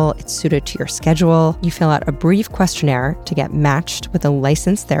flexible. It's suited to your schedule. You fill out a brief questionnaire to get matched with a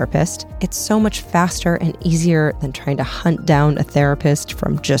licensed therapist. It's so much faster and easier than trying to hunt down a therapist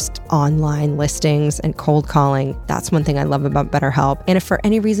from just online listings and cold calling. That's one thing I love about BetterHelp. And if for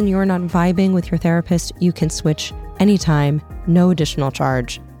any reason you're not vibing with your therapist, you can switch anytime, no additional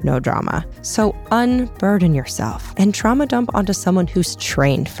charge. no drama. So unburden yourself and trauma dump onto someone who's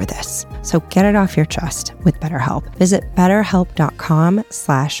trained for this. So get it off your chest with BetterHelp. Visit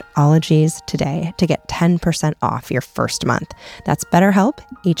betterhelp.com/ologies today to get 10% off your first month. That's BetterHelp,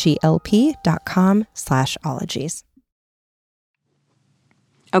 HELP.com/ologies.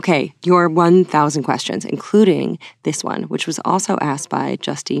 Okay, your 1,000 questions, including this one, which was also asked by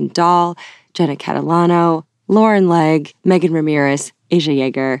Justine Dahl, Jenna Catalano, Lauren Legg, Megan Ramirez, Asia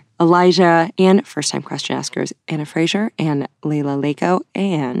Yeager, Elijah, and first-time question askers Anna Fraser and Layla Lako,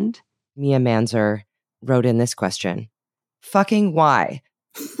 and Mia Manzer wrote in this question. Fucking why?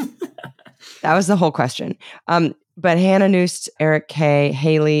 That was the whole question. But Hannah Noost, Eric K,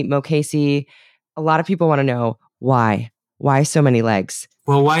 Haley, Mo Casey, a lot of people want to know why. Why so many legs?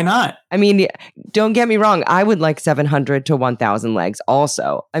 Well, why not? I mean, don't get me wrong. I would like 700 to 1,000 legs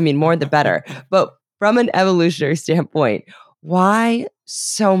also. I mean, more the better. But from an evolutionary standpoint, why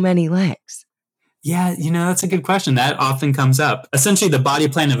so many legs? Yeah, that's a good question. That often comes up. Essentially, the body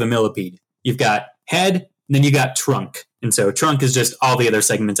plan of a millipede. You've got head, then you got trunk. And so trunk is just all the other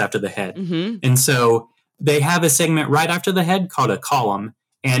segments after the head. Mm-hmm. And so they have a segment right after the head called a column.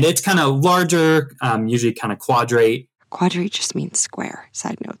 And it's kind of larger, usually kind of quadrate. Quadrate just means square,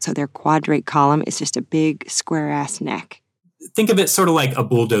 side note. So their quadrate column is just a big square-ass neck. Think of it sort of like a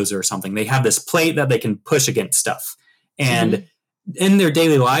bulldozer or something. They have this plate that they can push against stuff. And in their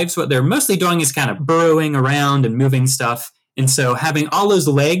daily lives, what they're mostly doing is kind of burrowing around and moving stuff. And so having all those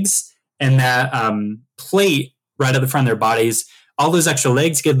legs and that plate right at the front of their bodies, all those extra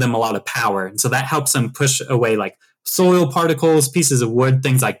legs give them a lot of power. And so that helps them push away like soil particles, pieces of wood,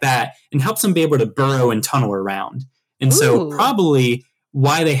 things like that, and helps them be able to burrow and tunnel around. And so probably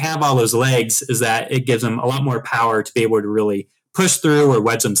why they have all those legs is that it gives them a lot more power to be able to really push through or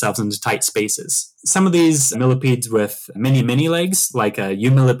wedge themselves into tight spaces. Some of these millipedes with many legs, like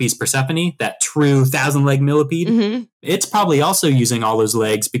Eumillipes persephone, that true 1,000-leg millipede, it's probably also using all those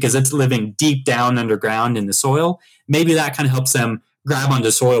legs because it's living deep down underground in the soil. Maybe that kind of helps them grab onto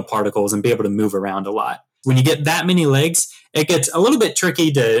soil particles and be able to move around a lot. When you get that many legs, it gets a little bit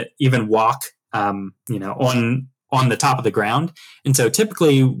tricky to even walk, on the top of the ground. And so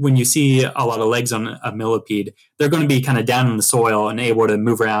typically when you see a lot of legs on a millipede, they're going to be kind of down in the soil and able to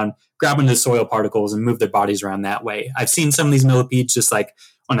move around, grab into soil particles and move their bodies around that way. I've seen some of these millipedes just like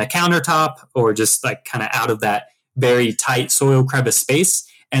on a countertop or just like kind of out of that very tight soil crevice space.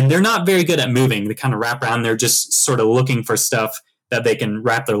 And they're not very good at moving. They kind of wrap around. They're just sort of looking for stuff that they can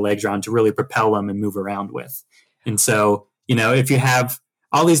wrap their legs around to really propel them and move around with. And so, if you have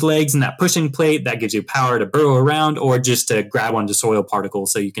all these legs and that pushing plate, that gives you power to burrow around or just to grab onto soil particles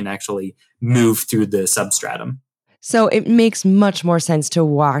so you can actually move through the substratum. So it makes much more sense to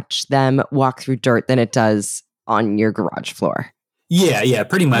watch them walk through dirt than it does on your garage floor. Yeah,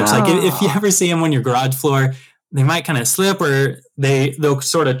 pretty much. Like if you ever see them on your garage floor, they might kind of slip or they'll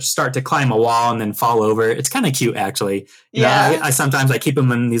sort of start to climb a wall and then fall over. It's kind of cute, actually. You know, I sometimes keep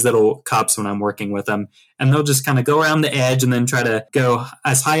them in these little cups when I'm working with them, and they'll just kind of go around the edge and then try to go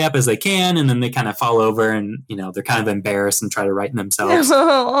as high up as they can, and then they kind of fall over and, they're kind of embarrassed and try to right themselves.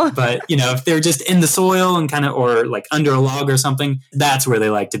 But, if they're just in the soil and kind of, or like under a log or something, that's where they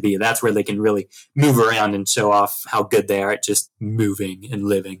like to be. That's where they can really move around and show off how good they are at just moving and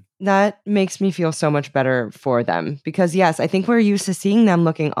living. That makes me feel so much better for them because, yes, I think we're used to seeing them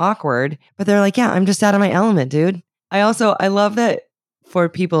looking awkward, but they're like, yeah, I'm just out of my element, dude. I love that for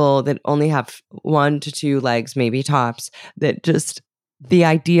people that only have 1 to 2 legs, maybe tops, that just the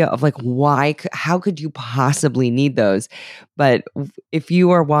idea of like, how could you possibly need those? But if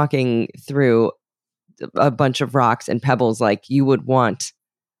you are walking through a bunch of rocks and pebbles, like you would want,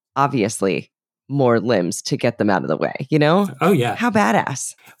 obviously, more limbs to get them out of the way, Oh, yeah. How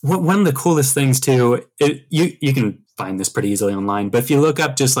badass. One of the coolest things, too, you can find this pretty easily online, but if you look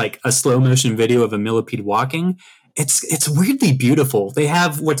up just like a slow motion video of a millipede walking, it's weirdly beautiful. They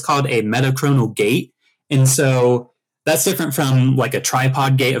have what's called a metachronal gait. And so that's different from like a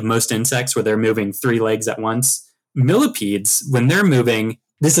tripod gait of most insects where they're moving 3 legs at once. Millipedes, when they're moving,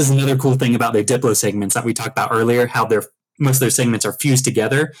 this is another cool thing about their diplosegments that we talked about earlier, how most of their segments are fused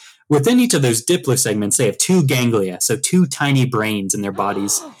together. Within each of those diplosegments, they have 2 ganglia, so 2 tiny brains in their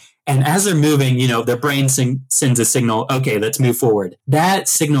bodies. And as they're moving, their brain sends a signal, okay, let's move forward. That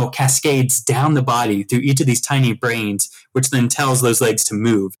signal cascades down the body through each of these tiny brains, which then tells those legs to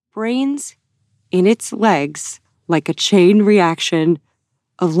move. Brains in its legs, like a chain reaction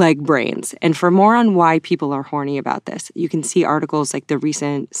of leg brains. And for more on why people are horny about this, you can see articles like the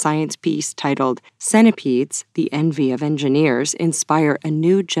recent Science piece titled "Centipedes, the Envy of Engineers, Inspire a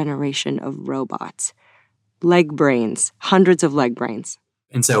New Generation of Robots." Leg brains, hundreds of leg brains.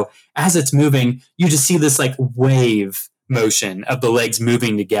 And so as it's moving, you just see this like wave motion of the legs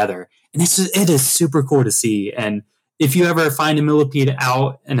moving together. And it is super cool to see. And if you ever find a millipede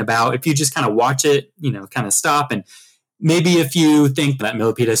out and about, if you just kind of watch it, kind of stop, and maybe if you think that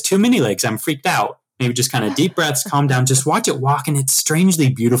millipede has too many legs, I'm freaked out, maybe just kind of deep breaths, calm down, just watch it walk, and it's strangely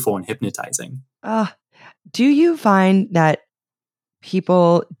beautiful and hypnotizing. Do you find that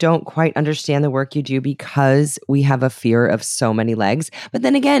people don't quite understand the work you do because we have a fear of so many legs? But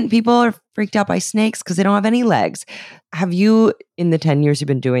then again, people are freaked out by snakes because they don't have any legs. Have you, in the 10 years you've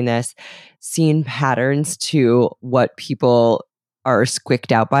been doing this, seen patterns to what people are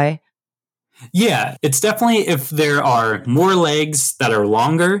squicked out by? Yeah, it's definitely, if there are more legs that are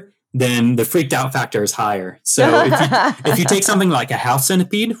longer, then the freaked out factor is higher. So if you take something like a house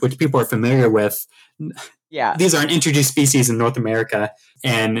centipede, which people are familiar with, these are an introduced species in North America,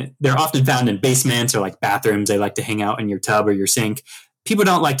 and they're often found in basements or like bathrooms. They like to hang out in your tub or your sink. People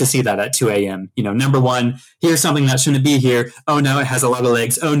don't like to see that at 2 a.m. Number one, here's something that shouldn't be here. Oh no, it has a lot of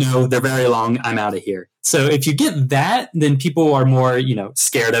legs. Oh no, they're very long. I'm out of here. So if you get that, then people are more,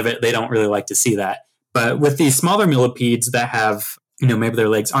 scared of it. They don't really like to see that. But with these smaller millipedes that have, maybe their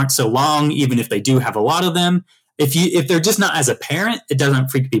legs aren't so long, even if they do have a lot of them, if they're just not as apparent, it doesn't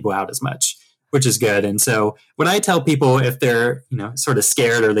freak people out as much, which is good. And so what I tell people, if they're, sort of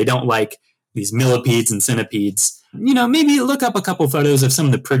scared or they don't like these millipedes and centipedes, maybe look up a couple photos of some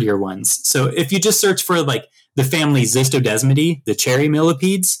of the prettier ones. So if you just search for like the family Xystodesmidae, the cherry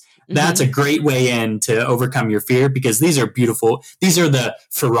millipedes, that's a great way in to overcome your fear, because these are beautiful. These are the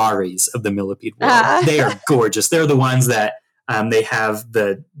Ferraris of the millipede world. They are gorgeous. They're the ones that they have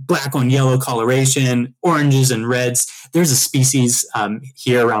the black on yellow coloration, oranges and reds. There's a species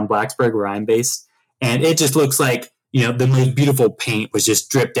here around Blacksburg where I'm based, and it just looks like, the most beautiful paint was just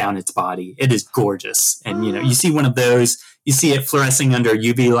dripped down its body. It is gorgeous. And, you see one of those, you see it fluorescing under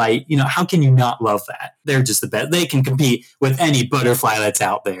UV light. How can you not love that? They're just the best. They can compete with any butterfly that's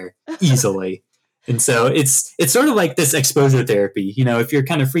out there easily. And so it's sort of like this exposure therapy. If you're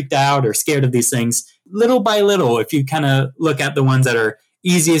kind of freaked out or scared of these things, little by little, if you kind of look at the ones that are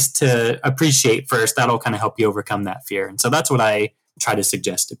easiest to appreciate first, that'll kind of help you overcome that fear. And so that's what I try to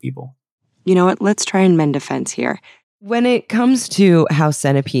suggest to people. You know what? Let's try and mend a fence here. When it comes to house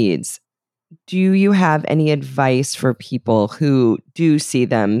centipedes, do you have any advice for people who do see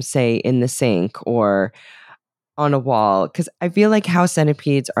them, say, in the sink or on a wall? Because I feel like house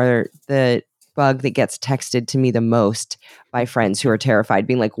centipedes are the bug that gets texted to me the most by friends who are terrified,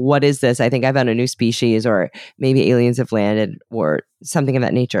 being like, what is this? I think I found a new species, or maybe aliens have landed, or something of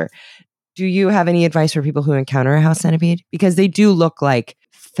that nature. Do you have any advice for people who encounter a house centipede? Because they do look like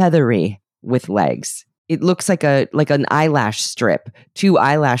feathery with legs. It looks like an eyelash strip, 2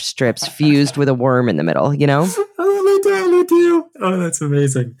 eyelash strips fused with a worm in the middle, Oh, they do. Oh, that's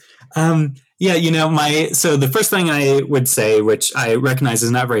amazing. So the first thing I would say, which I recognize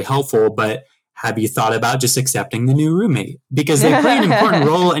is not very helpful, but have you thought about just accepting the new roommate? Because they play an important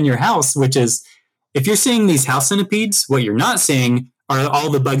role in your house, which is, if you're seeing these house centipedes, what you're not seeing are all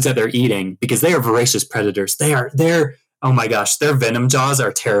the bugs that they're eating, because they are voracious predators. They're oh my gosh, their venom jaws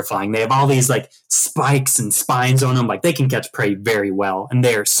are terrifying. They have all these like spikes and spines on them. Like, they can catch prey very well. And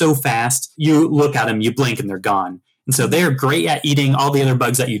they're so fast. You look at them, you blink and they're gone. And so they're great at eating all the other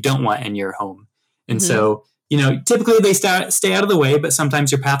bugs that you don't want in your home. And so, typically they stay out of the way, but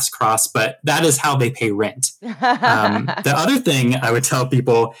sometimes your paths cross, but that is how they pay rent. The other thing I would tell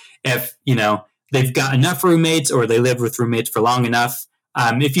people, if, they've got enough roommates or they lived with roommates for long enough,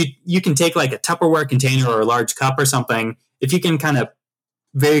 if you can take like a Tupperware container or a large cup or something, if you can kind of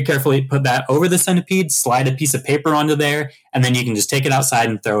very carefully put that over the centipede, slide a piece of paper onto there, and then you can just take it outside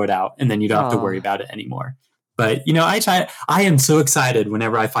and throw it out, and then you don't have to worry about it anymore. But, I am so excited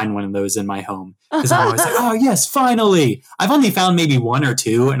whenever I find one of those in my home, because I'm always like, oh yes, finally. I've only found maybe 1 or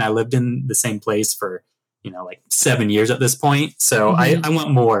 2, and I lived in the same place for, like 7 years at this point. So I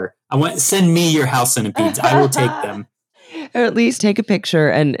want more. Send me your house centipedes. I will take them. Or at least take a picture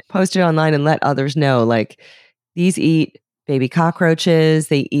and post it online and let others know, like, these eat baby cockroaches.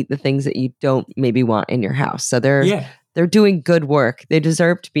 They eat the things that you don't maybe want in your house. So they're doing good work. They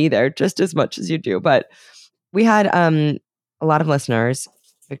deserve to be there just as much as you do. But we had a lot of listeners: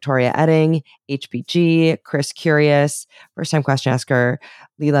 Victoria Edding, HBG, Chris Curious, first time question asker,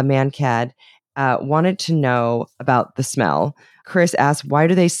 Leela Mancad, wanted to know about the smell. Chris asked, why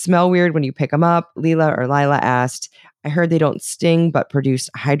do they smell weird when you pick them up? Leela or Lila asked, I heard they don't sting but produce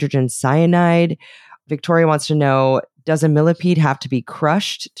hydrogen cyanide. Victoria wants to know, does a millipede have to be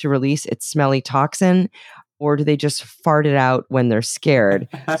crushed to release its smelly toxin, or do they just fart it out when they're scared?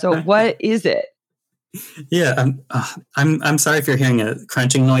 So what is it? Yeah, I'm sorry if you're hearing a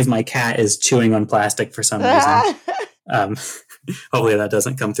crunching noise. My cat is chewing on plastic for some reason. Hopefully that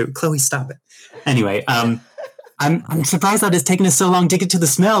doesn't come through. Chloe, stop it. Anyway, I'm surprised that it's taken us so long to get to the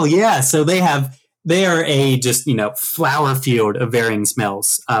smell. Yeah, so they are a just flower field of varying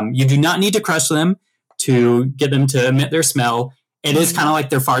smells. You do not need to crush them to get them to emit their smell. It is kind of like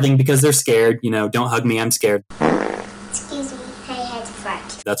they're farting because they're scared. Don't hug me, I'm scared. Excuse me, I had to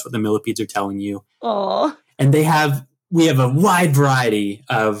fart. That's what the millipedes are telling you. Aww. And we have a wide variety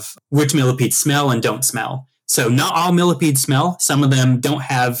of which millipedes smell and don't smell. So not all millipedes smell. Some of them don't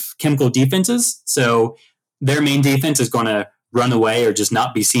have chemical defenses. So their main defense is going to run away or just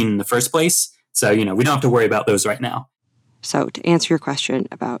not be seen in the first place. So, we don't have to worry about those right now. So to answer your question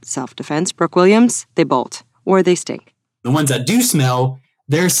about self-defense, Brooke Williams, they bolt or they stink. The ones that do smell,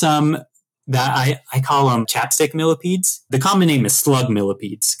 there's some that I call them chapstick millipedes. The common name is slug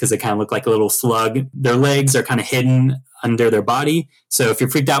millipedes because they kind of look like a little slug. Their legs are kind of hidden under their body. So if you're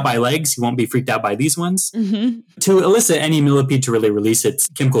freaked out by legs, you won't be freaked out by these ones. Mm-hmm. To elicit any millipede to really release its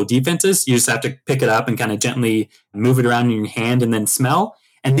chemical defenses, you just have to pick it up and kind of gently move it around in your hand and then smell.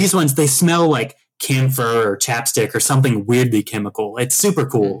 And these ones, they smell like camphor or chapstick or something weirdly chemical. It's super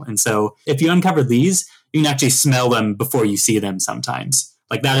cool. And so if you uncover these, you can actually smell them before you see them sometimes.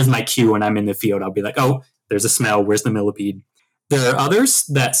 Like that is my cue when I'm in the field. I'll be like, oh, there's a smell. Where's the millipede? There are others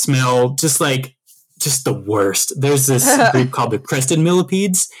that smell just the worst. There's this group called the crested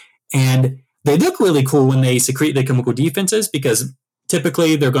millipedes, and they look really cool when they secrete the chemical defenses because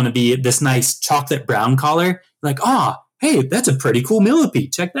typically they're going to be this nice chocolate brown color. Like, hey, that's a pretty cool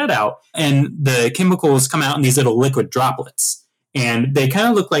millipede. Check that out. And the chemicals come out in these little liquid droplets. And they kind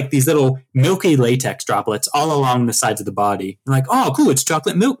of look like these little milky latex droplets all along the sides of the body. You're like, oh, cool, it's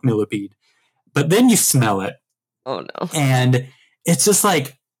chocolate milk millipede. But then you smell it. Oh, no. And it's just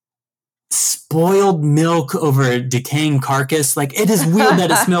like spoiled milk over a decaying carcass. Like, it is weird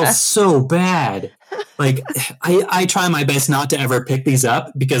that it smells so bad. Like, I try my best not to ever pick these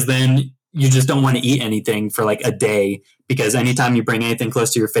up because then you just don't want to eat anything for like a day because anytime you bring anything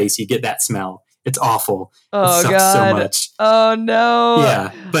close to your face, you get that smell. It's awful. Oh, it sucks God. so much. Oh, no.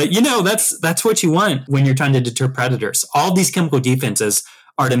 Yeah. But, that's what you want when you're trying to deter predators. All these chemical defenses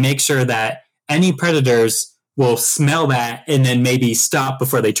are to make sure that any predators will smell that and then maybe stop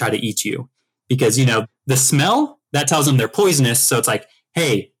before they try to eat you. Because, the smell, that tells them they're poisonous. So it's like,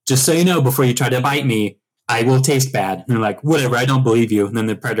 hey, just so you know, before you try to bite me, I will taste bad. And they're like, whatever, I don't believe you. And then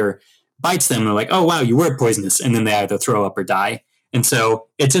the predator bites them. And they're like, oh, wow, you were poisonous. And then they either throw up or die. And so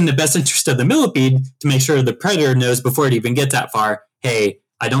it's in the best interest of the millipede to make sure the predator knows before it even gets that far, hey,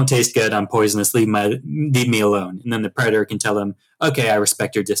 I don't taste good, I'm poisonous, leave me alone. And then the predator can tell them, okay, I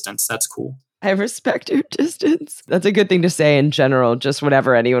respect your distance. That's cool. I respect your distance. That's a good thing to say in general, just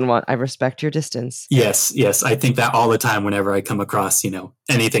whatever anyone wants. I respect your distance. Yes. I think that all the time whenever I come across,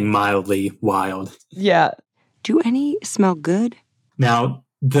 anything mildly wild. Yeah. Do any smell good? Now,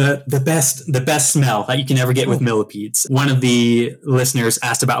 the best smell that you can ever get with millipedes. One of the listeners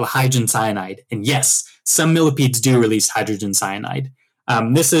asked about hydrogen cyanide. And yes, some millipedes do release hydrogen cyanide.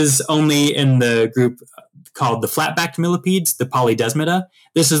 This is only in the group called the flat-backed millipedes, the Polydesmata.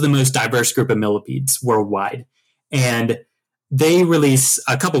 This is the most diverse group of millipedes worldwide. And they release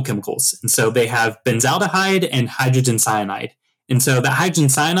a couple chemicals. And so they have benzaldehyde and hydrogen cyanide. And so that hydrogen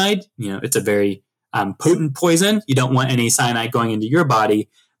cyanide, it's a very potent poison. You don't want any cyanide going into your body.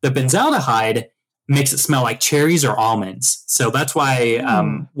 The benzaldehyde makes it smell like cherries or almonds. So that's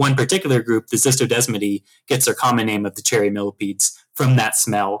why one particular group, the Xystodesmidae, gets their common name of the cherry millipedes from that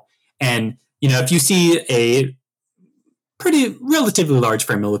smell. And, if you see a pretty relatively large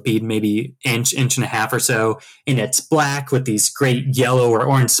for a millipede, maybe inch and a half or so, and it's black with these great yellow or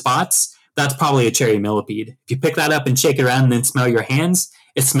orange spots, that's probably a cherry millipede. If you pick that up and shake it around and then smell your hands,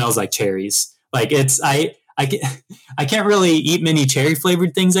 it smells like cherries. Like I can't really eat many cherry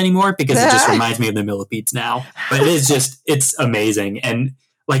flavored things anymore because it just reminds me of the millipedes now. But it's amazing. And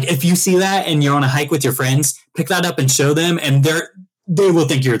like if you see that and you're on a hike with your friends, pick that up and show them, and they will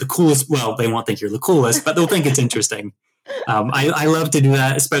think you're the coolest. Well, they won't think you're the coolest, but they'll think it's interesting. I love to do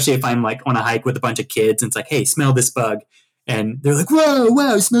that, especially if I'm like on a hike with a bunch of kids and it's like, hey, smell this bug. And they're like, whoa,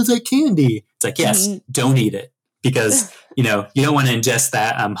 wow, it smells like candy. It's like, yes, don't eat it because, you don't want to ingest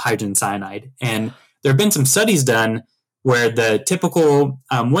that hydrogen cyanide. And there have been some studies done where the typical,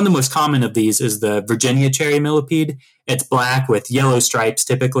 one of the most common of these is the Virginia cherry millipede. It's black with yellow stripes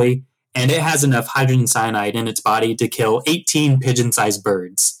typically, and it has enough hydrogen cyanide in its body to kill 18 pigeon-sized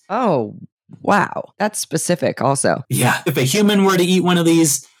birds. Oh, wow. That's specific also. Yeah. If a human were to eat one of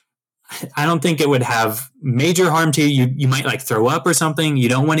these, I don't think it would have major harm to you. You might like throw up or something. You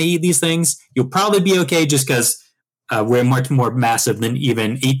don't want to eat these things. You'll probably be okay just because we're much more massive than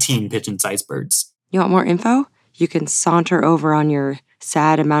even 18 pigeon-sized birds. You want more info? You can saunter over on your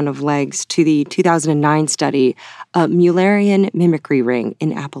sad amount of legs to the 2009 study, Mullerian mimicry ring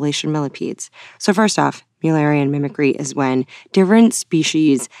in Appalachian millipedes. So first off, Mullerian mimicry is when different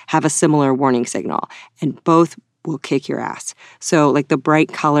species have a similar warning signal, and both will kick your ass. So like the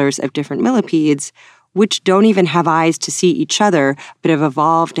bright colors of different millipedes, which don't even have eyes to see each other, but have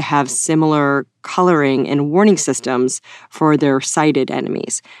evolved to have similar coloring and warning systems for their sighted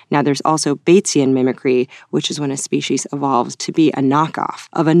enemies. Now, there's also Batesian mimicry, which is when a species evolves to be a knockoff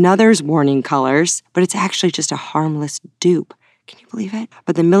of another's warning colors, but it's actually just a harmless dupe. Can you believe it?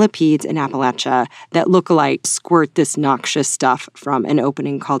 But the millipedes in Appalachia that look alike squirt this noxious stuff from an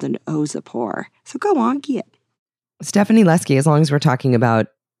opening called an oosopore. So go on, get it. Stephanie Lesky, as long as we're talking about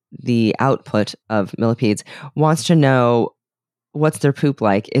the output of millipedes, wants to know, what's their poop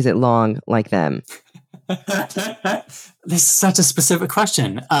like? Is it long like them? This is such a specific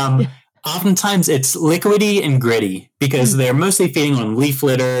question. Oftentimes it's liquidy and gritty because they're mostly feeding on leaf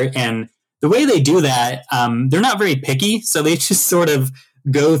litter. And the way they do that, they're not very picky. So they just sort of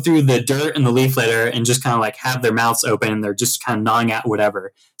go through the dirt and the leaf litter and just kind of like have their mouths open and they're just kind of gnawing at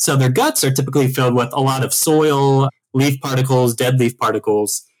whatever. So their guts are typically filled with a lot of soil, leaf particles, dead leaf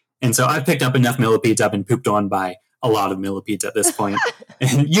particles. And so I've picked up enough millipedes. I've been pooped on by a lot of millipedes at this point.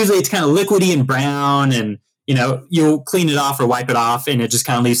 And usually it's kind of liquidy and brown and, you know, you'll clean it off or wipe it off and it just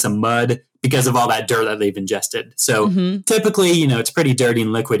kind of leaves some mud because of all that dirt that they've ingested. So typically, you know, it's pretty dirty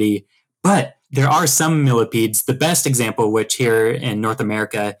and liquidy, but there are some millipedes. The best example, which here in North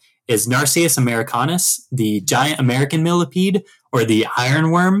America is Narcissus americanus, the giant American millipede or the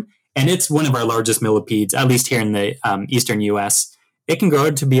ironworm. And it's one of our largest millipedes, at least here in the eastern U.S. It can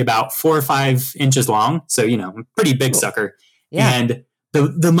grow to be about 4 or 5 inches long. So, you know, pretty big sucker. Yeah. And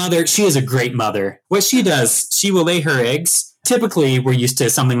the mother, she is a great mother. What she does, she will lay her eggs. Typically, we're used to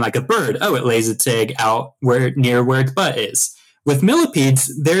something like a bird. Oh, it lays its egg out near where its butt is. With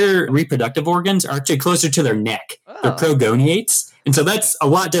millipedes, their reproductive organs are actually closer to their neck. They're progoniates. And so that's a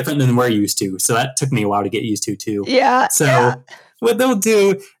lot different than we're used to. So that took me a while to get used to, too. Yeah. So what they'll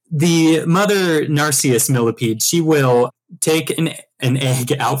do, the mother Narcissus millipede, she will take an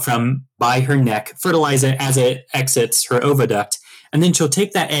egg out from by her neck, fertilize it as it exits her oviduct, and then she'll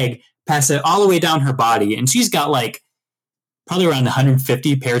take that egg, pass it all the way down her body. And she's got like probably around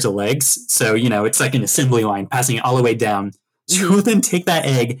 150 pairs of legs. So, you know, it's like an assembly line passing it all the way down. She will then take that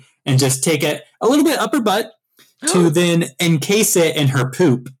egg and just take it a little bit up her butt to then encase it in her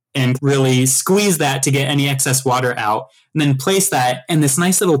poop and really squeeze that to get any excess water out, and then place that in this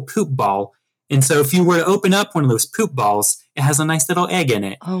nice little poop ball. And so if you were to open up one of those poop balls, it has a nice little egg in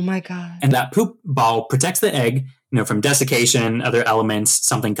it. Oh my God. And that poop ball protects the egg, you know, from desiccation, other elements,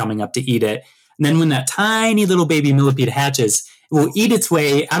 something coming up to eat it. And then when that tiny little baby millipede hatches, it will eat its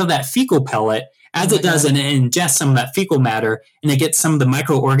way out of that fecal pellet as it does, and it ingests some of that fecal matter, and it gets some of the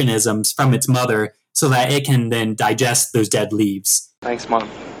microorganisms from its mother so that it can then digest those dead leaves. Thanks, Mom.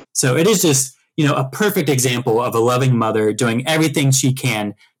 So it is just, you know, a perfect example of a loving mother doing everything she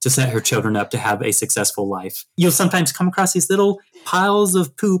can to set her children up to have a successful life. You'll sometimes come across these little piles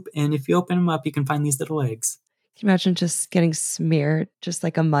of poop, and if you open them up, you can find these little eggs. Can you imagine just getting smeared, just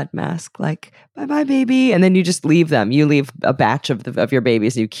like a mud mask, like, bye-bye, baby, and then you just leave them. You leave a batch of your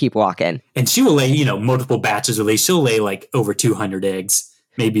babies, and you keep walking. And she will lay, you know, multiple batches of eggs. She'll lay like over 200 eggs,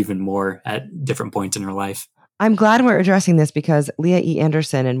 maybe even more at different points in her life. I'm glad we're addressing this because Leah E.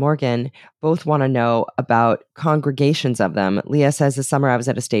 Anderson and Morgan both want to know about congregations of them. Leah says, this summer I was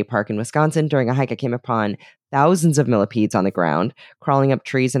at a state park in Wisconsin. During a hike, I came upon thousands of millipedes on the ground, crawling up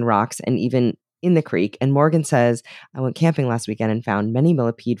trees and rocks and even in the creek. And Morgan says, I went camping last weekend and found many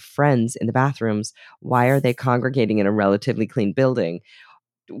millipede friends in the bathrooms. Why are they congregating in a relatively clean building?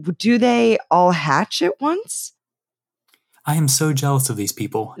 Do they all hatch at once? I am so jealous of these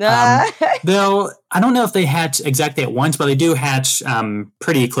people. I don't know if they hatch exactly at once, but they do hatch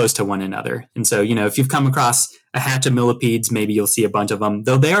pretty close to one another. And so, you know, if you've come across a hatch of millipedes, maybe you'll see a bunch of them,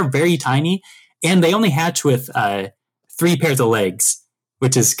 though they are very tiny and they only hatch with 3 pairs of legs,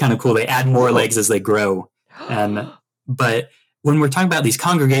 which is kind of cool. They add more legs as they grow. But when we're talking about these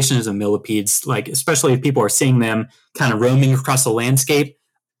congregations of millipedes, like especially if people are seeing them kind of roaming across the landscape,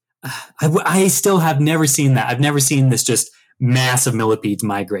 I still have never seen that. I've never seen this just mass of millipedes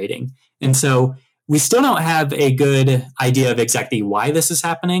migrating. And so we still don't have a good idea of exactly why this is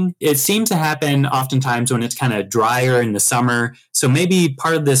happening. It seems to happen oftentimes when it's kind of drier in the summer. So maybe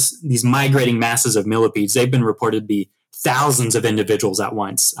part of these migrating masses of millipedes, they've been reported to be thousands of individuals at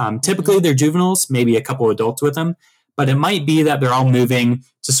once. Typically, they're juveniles, maybe a couple adults with them, but it might be that they're all moving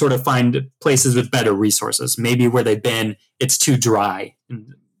to sort of find places with better resources. Maybe where they've been, it's too dry.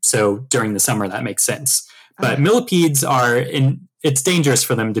 So during the summer, that makes sense. But millipedes it's dangerous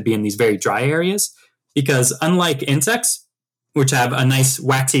for them to be in these very dry areas because unlike insects, which have a nice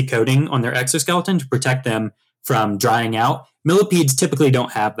waxy coating on their exoskeleton to protect them from drying out, millipedes typically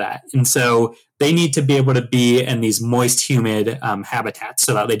don't have that. And so they need to be able to be in these moist, humid habitats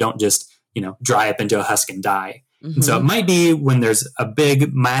so that they don't just, dry up into a husk and die. Mm-hmm. And so it might be when there's a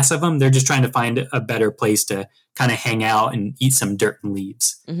big mass of them, they're just trying to find a better place to kind of hang out and eat some dirt and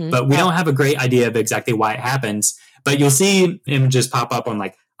leaves. Mm-hmm. But we don't have a great idea of exactly why it happens. But you'll see images pop up on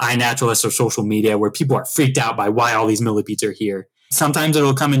like iNaturalist or social media where people are freaked out by why all these millipedes are here. Sometimes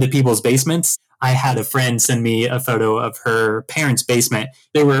it'll come into people's basements. I had a friend send me a photo of her parents' basement.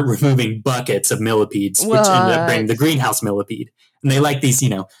 They were removing buckets of millipedes, which ended up bringing the greenhouse millipede. And they like these,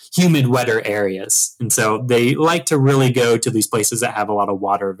 humid, wetter areas. And so they like to really go to these places that have a lot of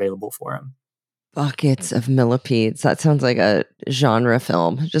water available for them. Buckets of millipedes. That sounds like a genre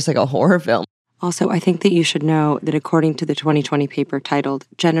film, just like a horror film. Also, I think that you should know that according to the 2020 paper titled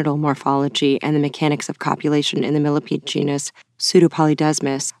Genital Morphology and the Mechanics of Copulation in the Millipede Genus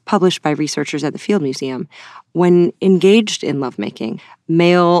Pseudopolydesmus, published by researchers at the Field Museum, when engaged in lovemaking,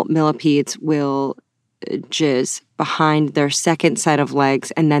 male millipedes will jizz behind their second set of legs,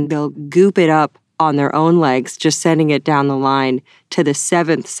 and then they'll goop it up on their own legs, just sending it down the line to the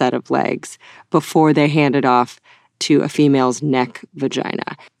seventh set of legs before they hand it off to a female's neck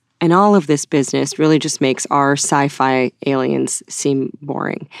vagina. And all of this business really just makes our sci-fi aliens seem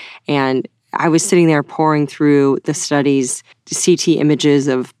boring. And I was sitting there poring through the studies, CT images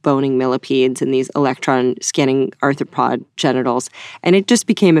of boning millipedes and these electron scanning arthropod genitals, and it just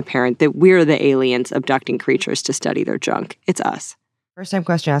became apparent that we're the aliens abducting creatures to study their junk. It's us. First-time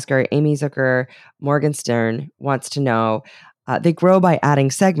question asker Amy Zucker Morgenstern wants to know, they grow by adding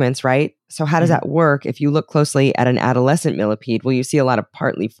segments, right? So how does that work? If you look closely at an adolescent millipede, will you see a lot of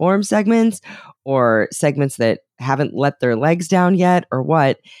partly formed segments or segments that haven't let their legs down yet or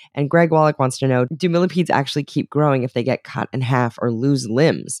what? And Greg Wallach wants to know, do millipedes actually keep growing if they get cut in half or lose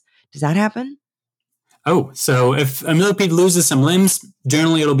limbs? Does that happen? Oh, so if a millipede loses some limbs,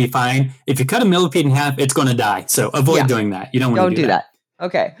 generally it'll be fine. If you cut a millipede in half, it's going to die. So avoid doing that. You don't want to do that.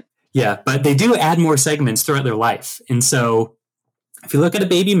 Okay. Yeah, but they do add more segments throughout their life. And so if you look at a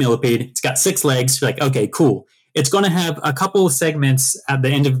baby millipede, it's got 6 legs. You're like, okay, cool. It's going to have a couple of segments at the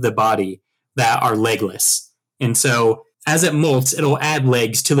end of the body that are legless. And so as it molts, it'll add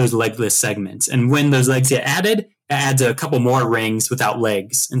legs to those legless segments. And when those legs get added, it adds a couple more rings without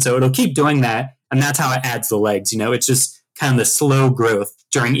legs. And so it'll keep doing that. And that's how it adds the legs. It's just kind of the slow growth.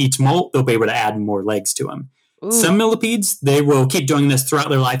 During each molt, they'll be able to add more legs to them. Ooh. Some millipedes, they will keep doing this throughout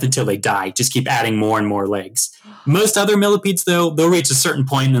their life until they die. Just keep adding more and more legs. Most other millipedes, though, they'll reach a certain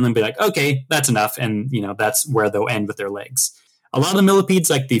point and then be like, okay, that's enough. And, that's where they'll end with their legs. A lot of the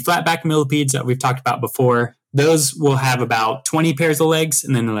millipedes, like the flatback millipedes that we've talked about before, those will have about 20 pairs of legs.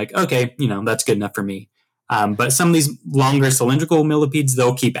 And then they're like, okay, that's good enough for me. But some of these longer cylindrical millipedes,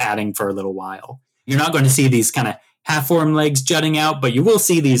 they'll keep adding for a little while. You're not going to see these kind of half-formed legs jutting out, but you will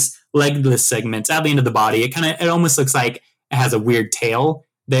see these legless segments at the end of the body. It almost looks like it has a weird tail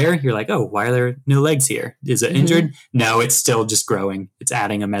there. You're like, oh, why are there no legs here? Is it injured? No, it's still just growing. It's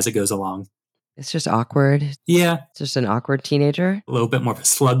adding them as it goes along. It's just awkward. Yeah. It's just an awkward teenager. A little bit more of a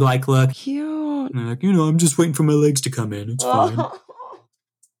slug-like look. Cute. And like, I'm just waiting for my legs to come in. It's fine.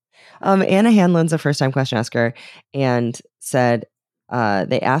 Anna Hanlon's a first-time question asker and said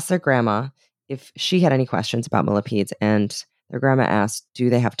they asked their grandma if she had any questions about millipedes, and their grandma asked, do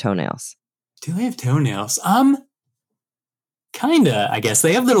they have toenails? Do they have toenails? Kinda, I guess.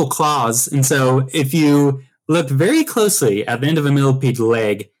 They have little claws, and so if you look very closely at the end of a millipede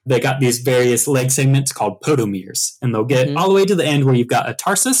leg, they got these various leg segments called podomeres, and they'll get all the way to the end where you've got a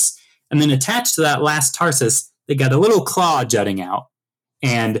tarsus, and then attached to that last tarsus, they got a little claw jutting out.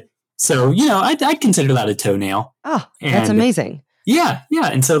 And so, I'd consider that a toenail. Oh, that's amazing. Yeah.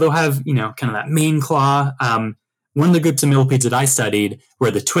 And so they'll have, kind of that main claw. One of the groups of millipedes that I studied were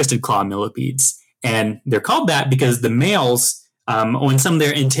the twisted claw millipedes. And they're called that because the males, on some of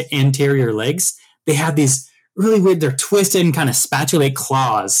their anterior legs, they have these really weird, they're twisted and kind of spatulate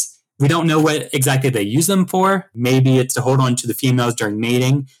claws. We don't know what exactly they use them for. Maybe it's to hold on to the females during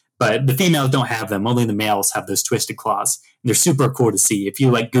mating, but the females don't have them. Only the males have those twisted claws. And they're super cool to see. If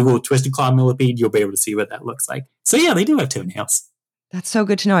you Google twisted claw millipede, you'll be able to see what that looks like. So yeah, they do have toenails. That's so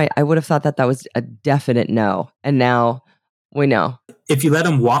good to know. I would have thought that was a definite no. And now we know. if you let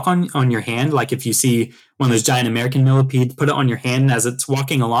them walk on your hand, like if you see one of those giant American millipedes, put it on your hand as it's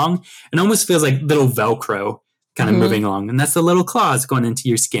walking along, it almost feels like little Velcro kind of moving along. And that's the little claws going into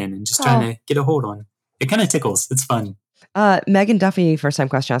your skin and just trying to get a hold on. It kind of tickles. It's fun. Megan Duffy, first-time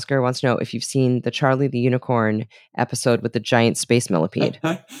question asker, wants to know if you've seen the Charlie the Unicorn episode with the giant space millipede.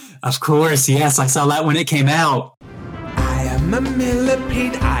 Of course, yes. I saw that when it came out. I am a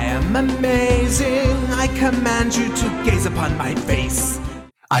millipede, I am amazing. I command you to gaze upon my face.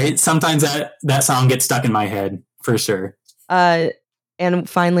 Sometimes that song gets stuck in my head, for sure. And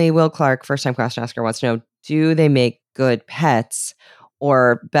finally, Will Clark, first-time question asker, wants to know, do they make good pets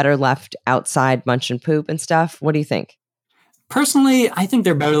or better left outside, munch and poop and stuff? What do you think? Personally, I think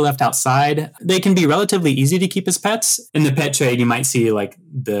they're better left outside. They can be relatively easy to keep as pets. In the pet trade, you might see like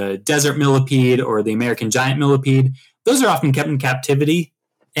the desert millipede or the American giant millipede. Those are often kept in captivity.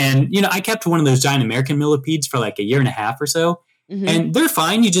 And, I kept one of those giant American millipedes for like a year and a half or so. Mm-hmm. And they're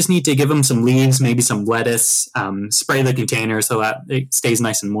fine. You just need to give them some leaves, maybe some lettuce, spray the container so that it stays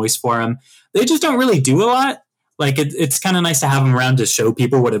nice and moist for them. They just don't really do a lot. Like it's kind of nice to have them around to show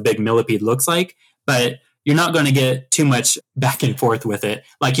people what a big millipede looks like. But you're not going to get too much back and forth with it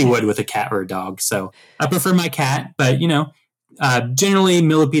like you would with a cat or a dog. So I prefer my cat, but generally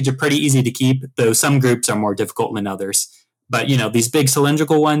millipedes are pretty easy to keep, though some groups are more difficult than others. But, these big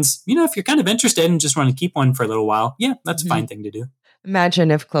cylindrical ones, if you're kind of interested and just want to keep one for a little while, yeah, that's a fine thing to do. Imagine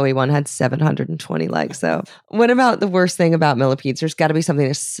if Chloe one had 720 legs, though. What about the worst thing about millipedes? There's got to be something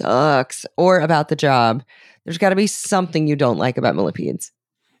that sucks, or about the job. There's got to be something you don't like about millipedes.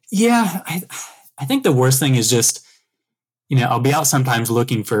 Yeah, I think the worst thing is just, I'll be out sometimes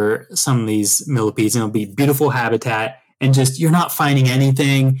looking for some of these millipedes, and it'll be beautiful habitat, and just you're not finding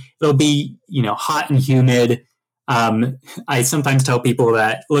anything. It'll be, hot and humid. I sometimes tell people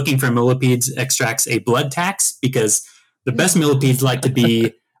that looking for millipedes extracts a blood tax, because the best millipedes like to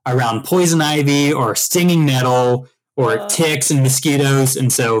be around poison ivy or stinging nettle or ticks and mosquitoes.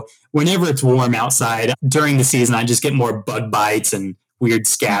 And so whenever it's warm outside during the season, I just get more bug bites and weird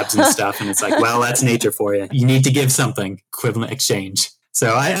scabs and stuff. And it's like, well, that's nature for you. You need to give something, equivalent exchange.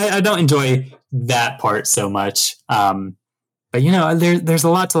 So I don't enjoy that part so much. But, there's a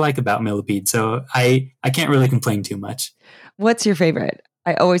lot to like about millipedes. So I can't really complain too much. What's your favorite?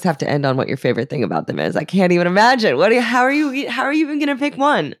 I always have to end on what your favorite thing about them is. I can't even imagine. How are you even going to pick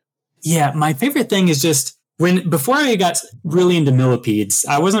one? Yeah, my favorite thing is just before I got really into millipedes,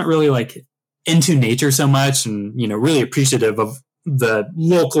 I wasn't really like into nature so much and, really appreciative of the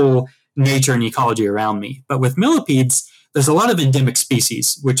local nature and ecology around me. But with millipedes, there's a lot of endemic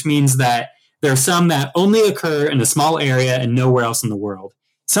species, which means that there are some that only occur in a small area and nowhere else in the world.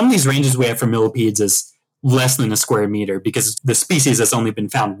 Some of these ranges we have for millipedes is less than a square meter because the species has only been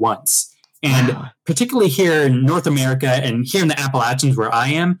found once. And particularly here in North America and here in the Appalachians where I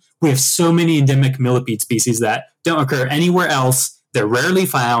am, we have so many endemic millipede species that don't occur anywhere else. They're rarely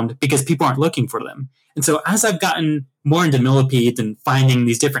found because people aren't looking for them. And so as I've gotten more into millipedes and finding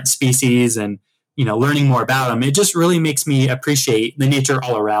these different species and, learning more about them, it just really makes me appreciate the nature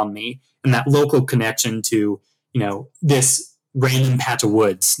all around me and that local connection to, this random patch of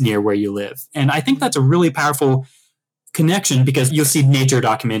woods near where you live. And I think that's a really powerful connection because you'll see nature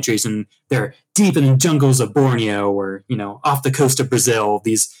documentaries and they're deep in the jungles of Borneo or, off the coast of Brazil,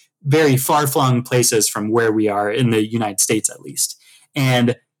 these very far-flung places from where we are in the United States, at least.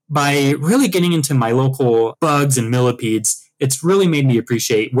 And by really getting into my local bugs and millipedes, it's really made me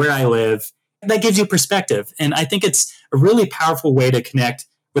appreciate where I live. That gives you perspective. And I think it's a really powerful way to connect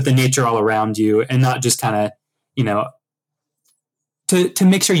with the nature all around you and not just kind of, to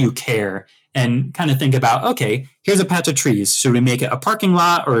make sure you care and kind of think about, okay, here's a patch of trees. Should we make it a parking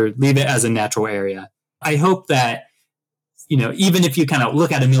lot or leave it as a natural area? I hope that, even if you kind of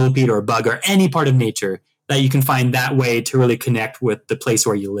look at a millipede or a bug or any part of nature, that you can find that way to really connect with the place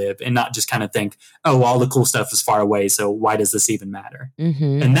where you live and not just kind of think, oh, all the cool stuff is far away, so why does this even matter?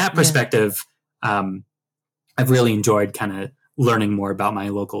 Mm-hmm. And that perspective, I've really enjoyed kind of learning more about my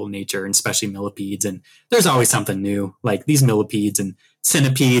local nature and especially millipedes. And there's always something new, like these millipedes and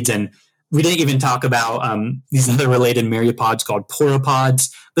centipedes. And we didn't even talk about these other related myriapods called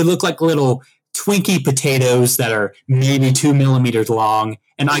pauropods. They look like little Twinkie potatoes that are maybe 2 millimeters long.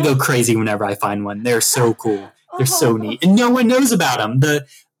 And I go crazy whenever I find one. They're so cool. They're so neat. And no one knows about them.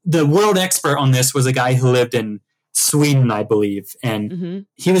 The world expert on this was a guy who lived in Sweden, I believe. And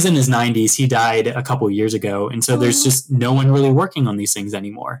he was in his 90s. He died a couple of years ago. And so there's just no one really working on these things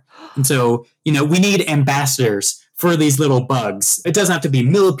anymore. And so, we need ambassadors for these little bugs. It doesn't have to be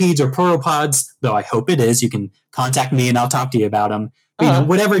millipedes or pauropods, though I hope it is. You can contact me and I'll talk to you about them. But,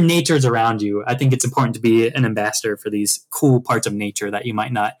 whatever nature's around you, I think it's important to be an ambassador for these cool parts of nature that you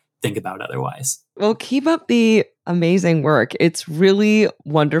might not think about otherwise. Well, keep up the amazing work. It's really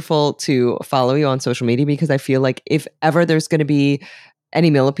wonderful to follow you on social media because I feel like if ever there's going to be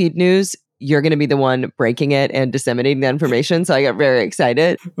any millipede news, you're going to be the one breaking it and disseminating the information. So I got very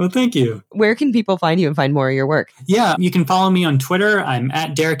excited. Well, thank you. Where can people find you and find more of your work? Yeah, you can follow me on Twitter. I'm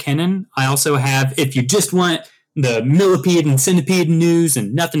at Derek Hennon. I also have, if you just want the millipede and centipede news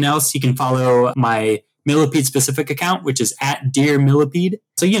and nothing else, you can follow my millipede specific account, which is at Dear Millipede.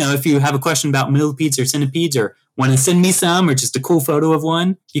 So, if you have a question about millipedes or centipedes or want to send me some or just a cool photo of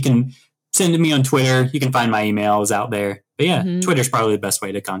one, you can send to me on Twitter. You can find my emails out there. But yeah, Twitter's probably the best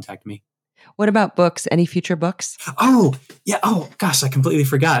way to contact me. What about books? Any future books? Oh, yeah. Oh, gosh, I completely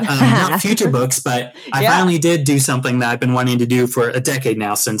forgot. Not future books, but I finally did do something that I've been wanting to do for a decade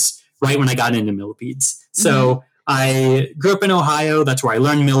now, since right when I got into millipedes. So I grew up in Ohio. That's where I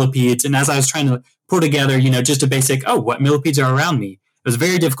learned millipedes. And as I was trying to pull together, just a basic, what millipedes are around me, it was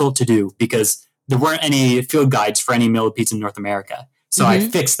very difficult to do because there weren't any field guides for any millipedes in North America. So I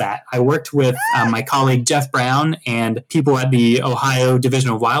fixed that. I worked with my colleague Jeff Brown and people at the Ohio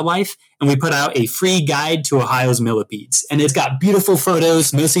Division of Wildlife, and we put out a free guide to Ohio's millipedes. And it's got beautiful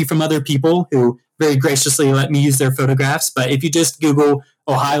photos, mostly from other people who very graciously let me use their photographs. But if you just Google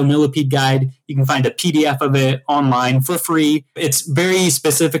Ohio Millipede Guide, you can find a PDF of it online for free. It's very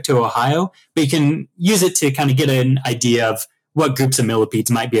specific to Ohio, but you can use it to kind of get an idea of what groups of millipedes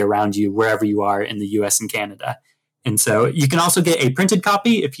might be around you wherever you are in the US and Canada. And so you can also get a printed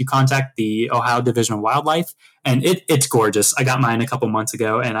copy if you contact the Ohio Division of Wildlife. And it's gorgeous. I got mine a couple months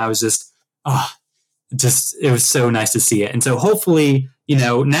ago and I was just, it was so nice to see it. And so hopefully,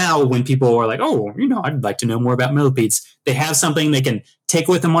 now when people are like, I'd like to know more about millipedes, they have something they can take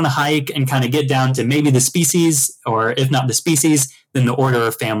with them on a hike and kind of get down to maybe the species, or if not the species, then the order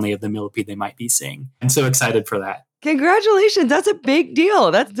or family of the millipede they might be seeing. I'm so excited for that. Congratulations. That's a big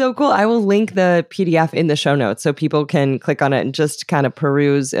deal. That's so cool. I will link the PDF in the show notes so people can click on it and just kind of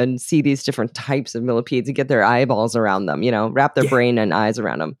peruse and see these different types of millipedes and get their eyeballs around them, wrap their brain and eyes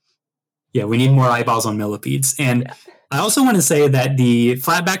around them. Yeah, we need more eyeballs on millipedes. And I also want to say that the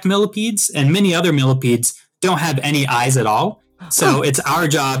flat-backed millipedes and many other millipedes don't have any eyes at all. So it's our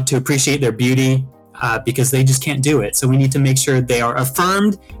job to appreciate their beauty because they just can't do it. So we need to make sure they are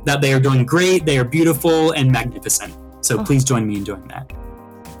affirmed that they are doing great, they are beautiful and magnificent. So please join me in doing that.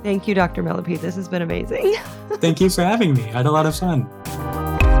 Thank you, Dr. Millipede. This has been amazing. Thank you for having me. I had a lot of fun.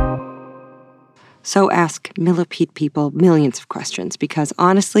 So ask millipede people millions of questions because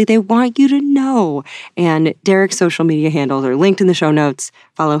honestly, they want you to know. And Derek's social media handles are linked in the show notes.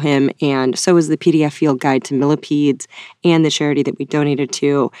 Follow him. And so is the PDF field guide to millipedes and the charity that we donated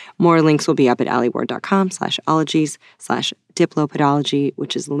to. More links will be up at alieward.com/ologies/diplopodology,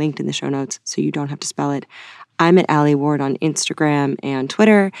 which is linked in the show notes so you don't have to spell it. I'm at Ali Ward on Instagram and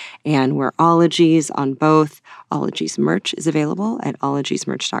Twitter, and we're Ologies on both. Ologies merch is available at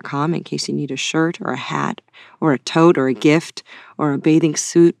ologiesmerch.com in case you need a shirt or a hat or a tote or a gift or a bathing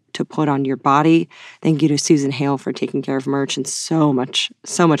suit to put on your body. Thank you to Susan Hale for taking care of merch and so much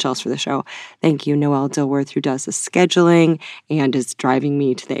else for the show. Thank you, Noelle Dilworth, who does the scheduling and is driving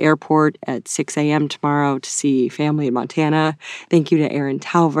me to the airport at 6 a.m. tomorrow to see family in Montana. Thank you to Aaron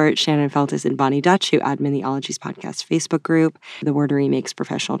Talvert, Shannon Feltis, and Bonnie Dutch, who admin the Ologies Podcast Facebook group. The Wordery makes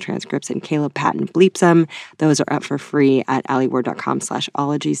professional transcripts, and Caleb Patton bleeps them. Those are up for free at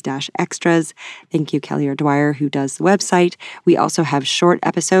alieward.com/ologies-extras. Thank you, Kelly O'Dwyer, who does the website. We also have short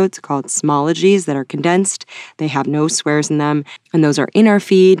episodes called Smologies that are condensed. They have no swears in them, and those are in our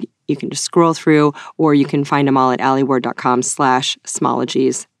feed. You can just scroll through, or you can find them all at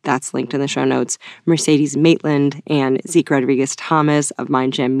alieward.com/smologies. That's linked in the show notes. Mercedes Maitland and Zeke Rodriguez-Thomas of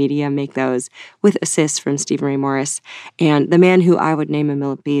Mind Jam Media make those with assists from Stephen Ray Morris. And the man who I would name a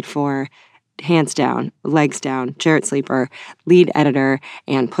millipede for, hands down, legs down, Jarrett Sleeper, lead editor,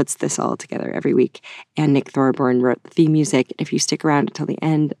 and puts this all together every week. And Nick Thorburn wrote the theme music. If you stick around until the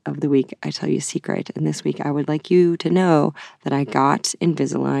end of the week, I tell you a secret. And this week, I would like you to know that I got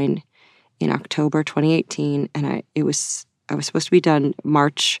Invisalign in October 2018, and I was supposed to be done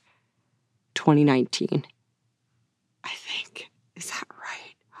March 2019. I think. Is that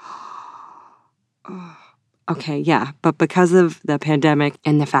right? Oh. Okay, yeah, but because of the pandemic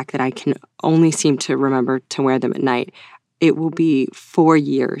and the fact that I can only seem to remember to wear them at night, it will be 4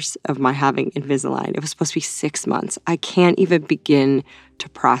 years of my having Invisalign. It was supposed to be 6 months. I can't even begin to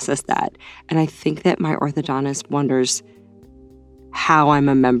process that. And I think that my orthodontist wonders how I'm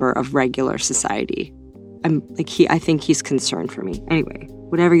a member of regular society. I think he's concerned for me. Anyway,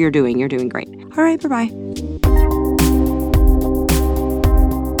 whatever you're doing great. All right, bye-bye.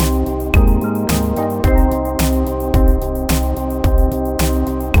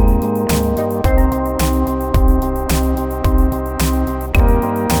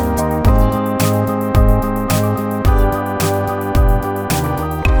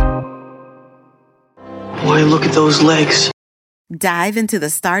 Molly, look at those legs. Dive into the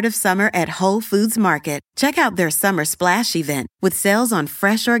start of summer at Whole Foods Market. Check out their Summer Splash event with sales on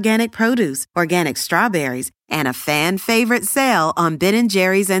fresh organic produce, organic strawberries, and a fan-favorite sale on Ben &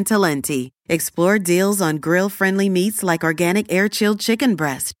 Jerry's and Talenti. Explore deals on grill-friendly meats like organic air-chilled chicken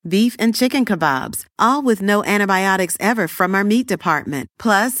breast, beef and chicken kebabs, all with no antibiotics ever from our meat department.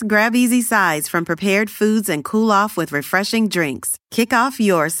 Plus, grab easy sides from prepared foods and cool off with refreshing drinks. Kick off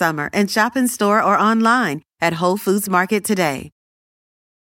your summer and shop in store or online at Whole Foods Market today.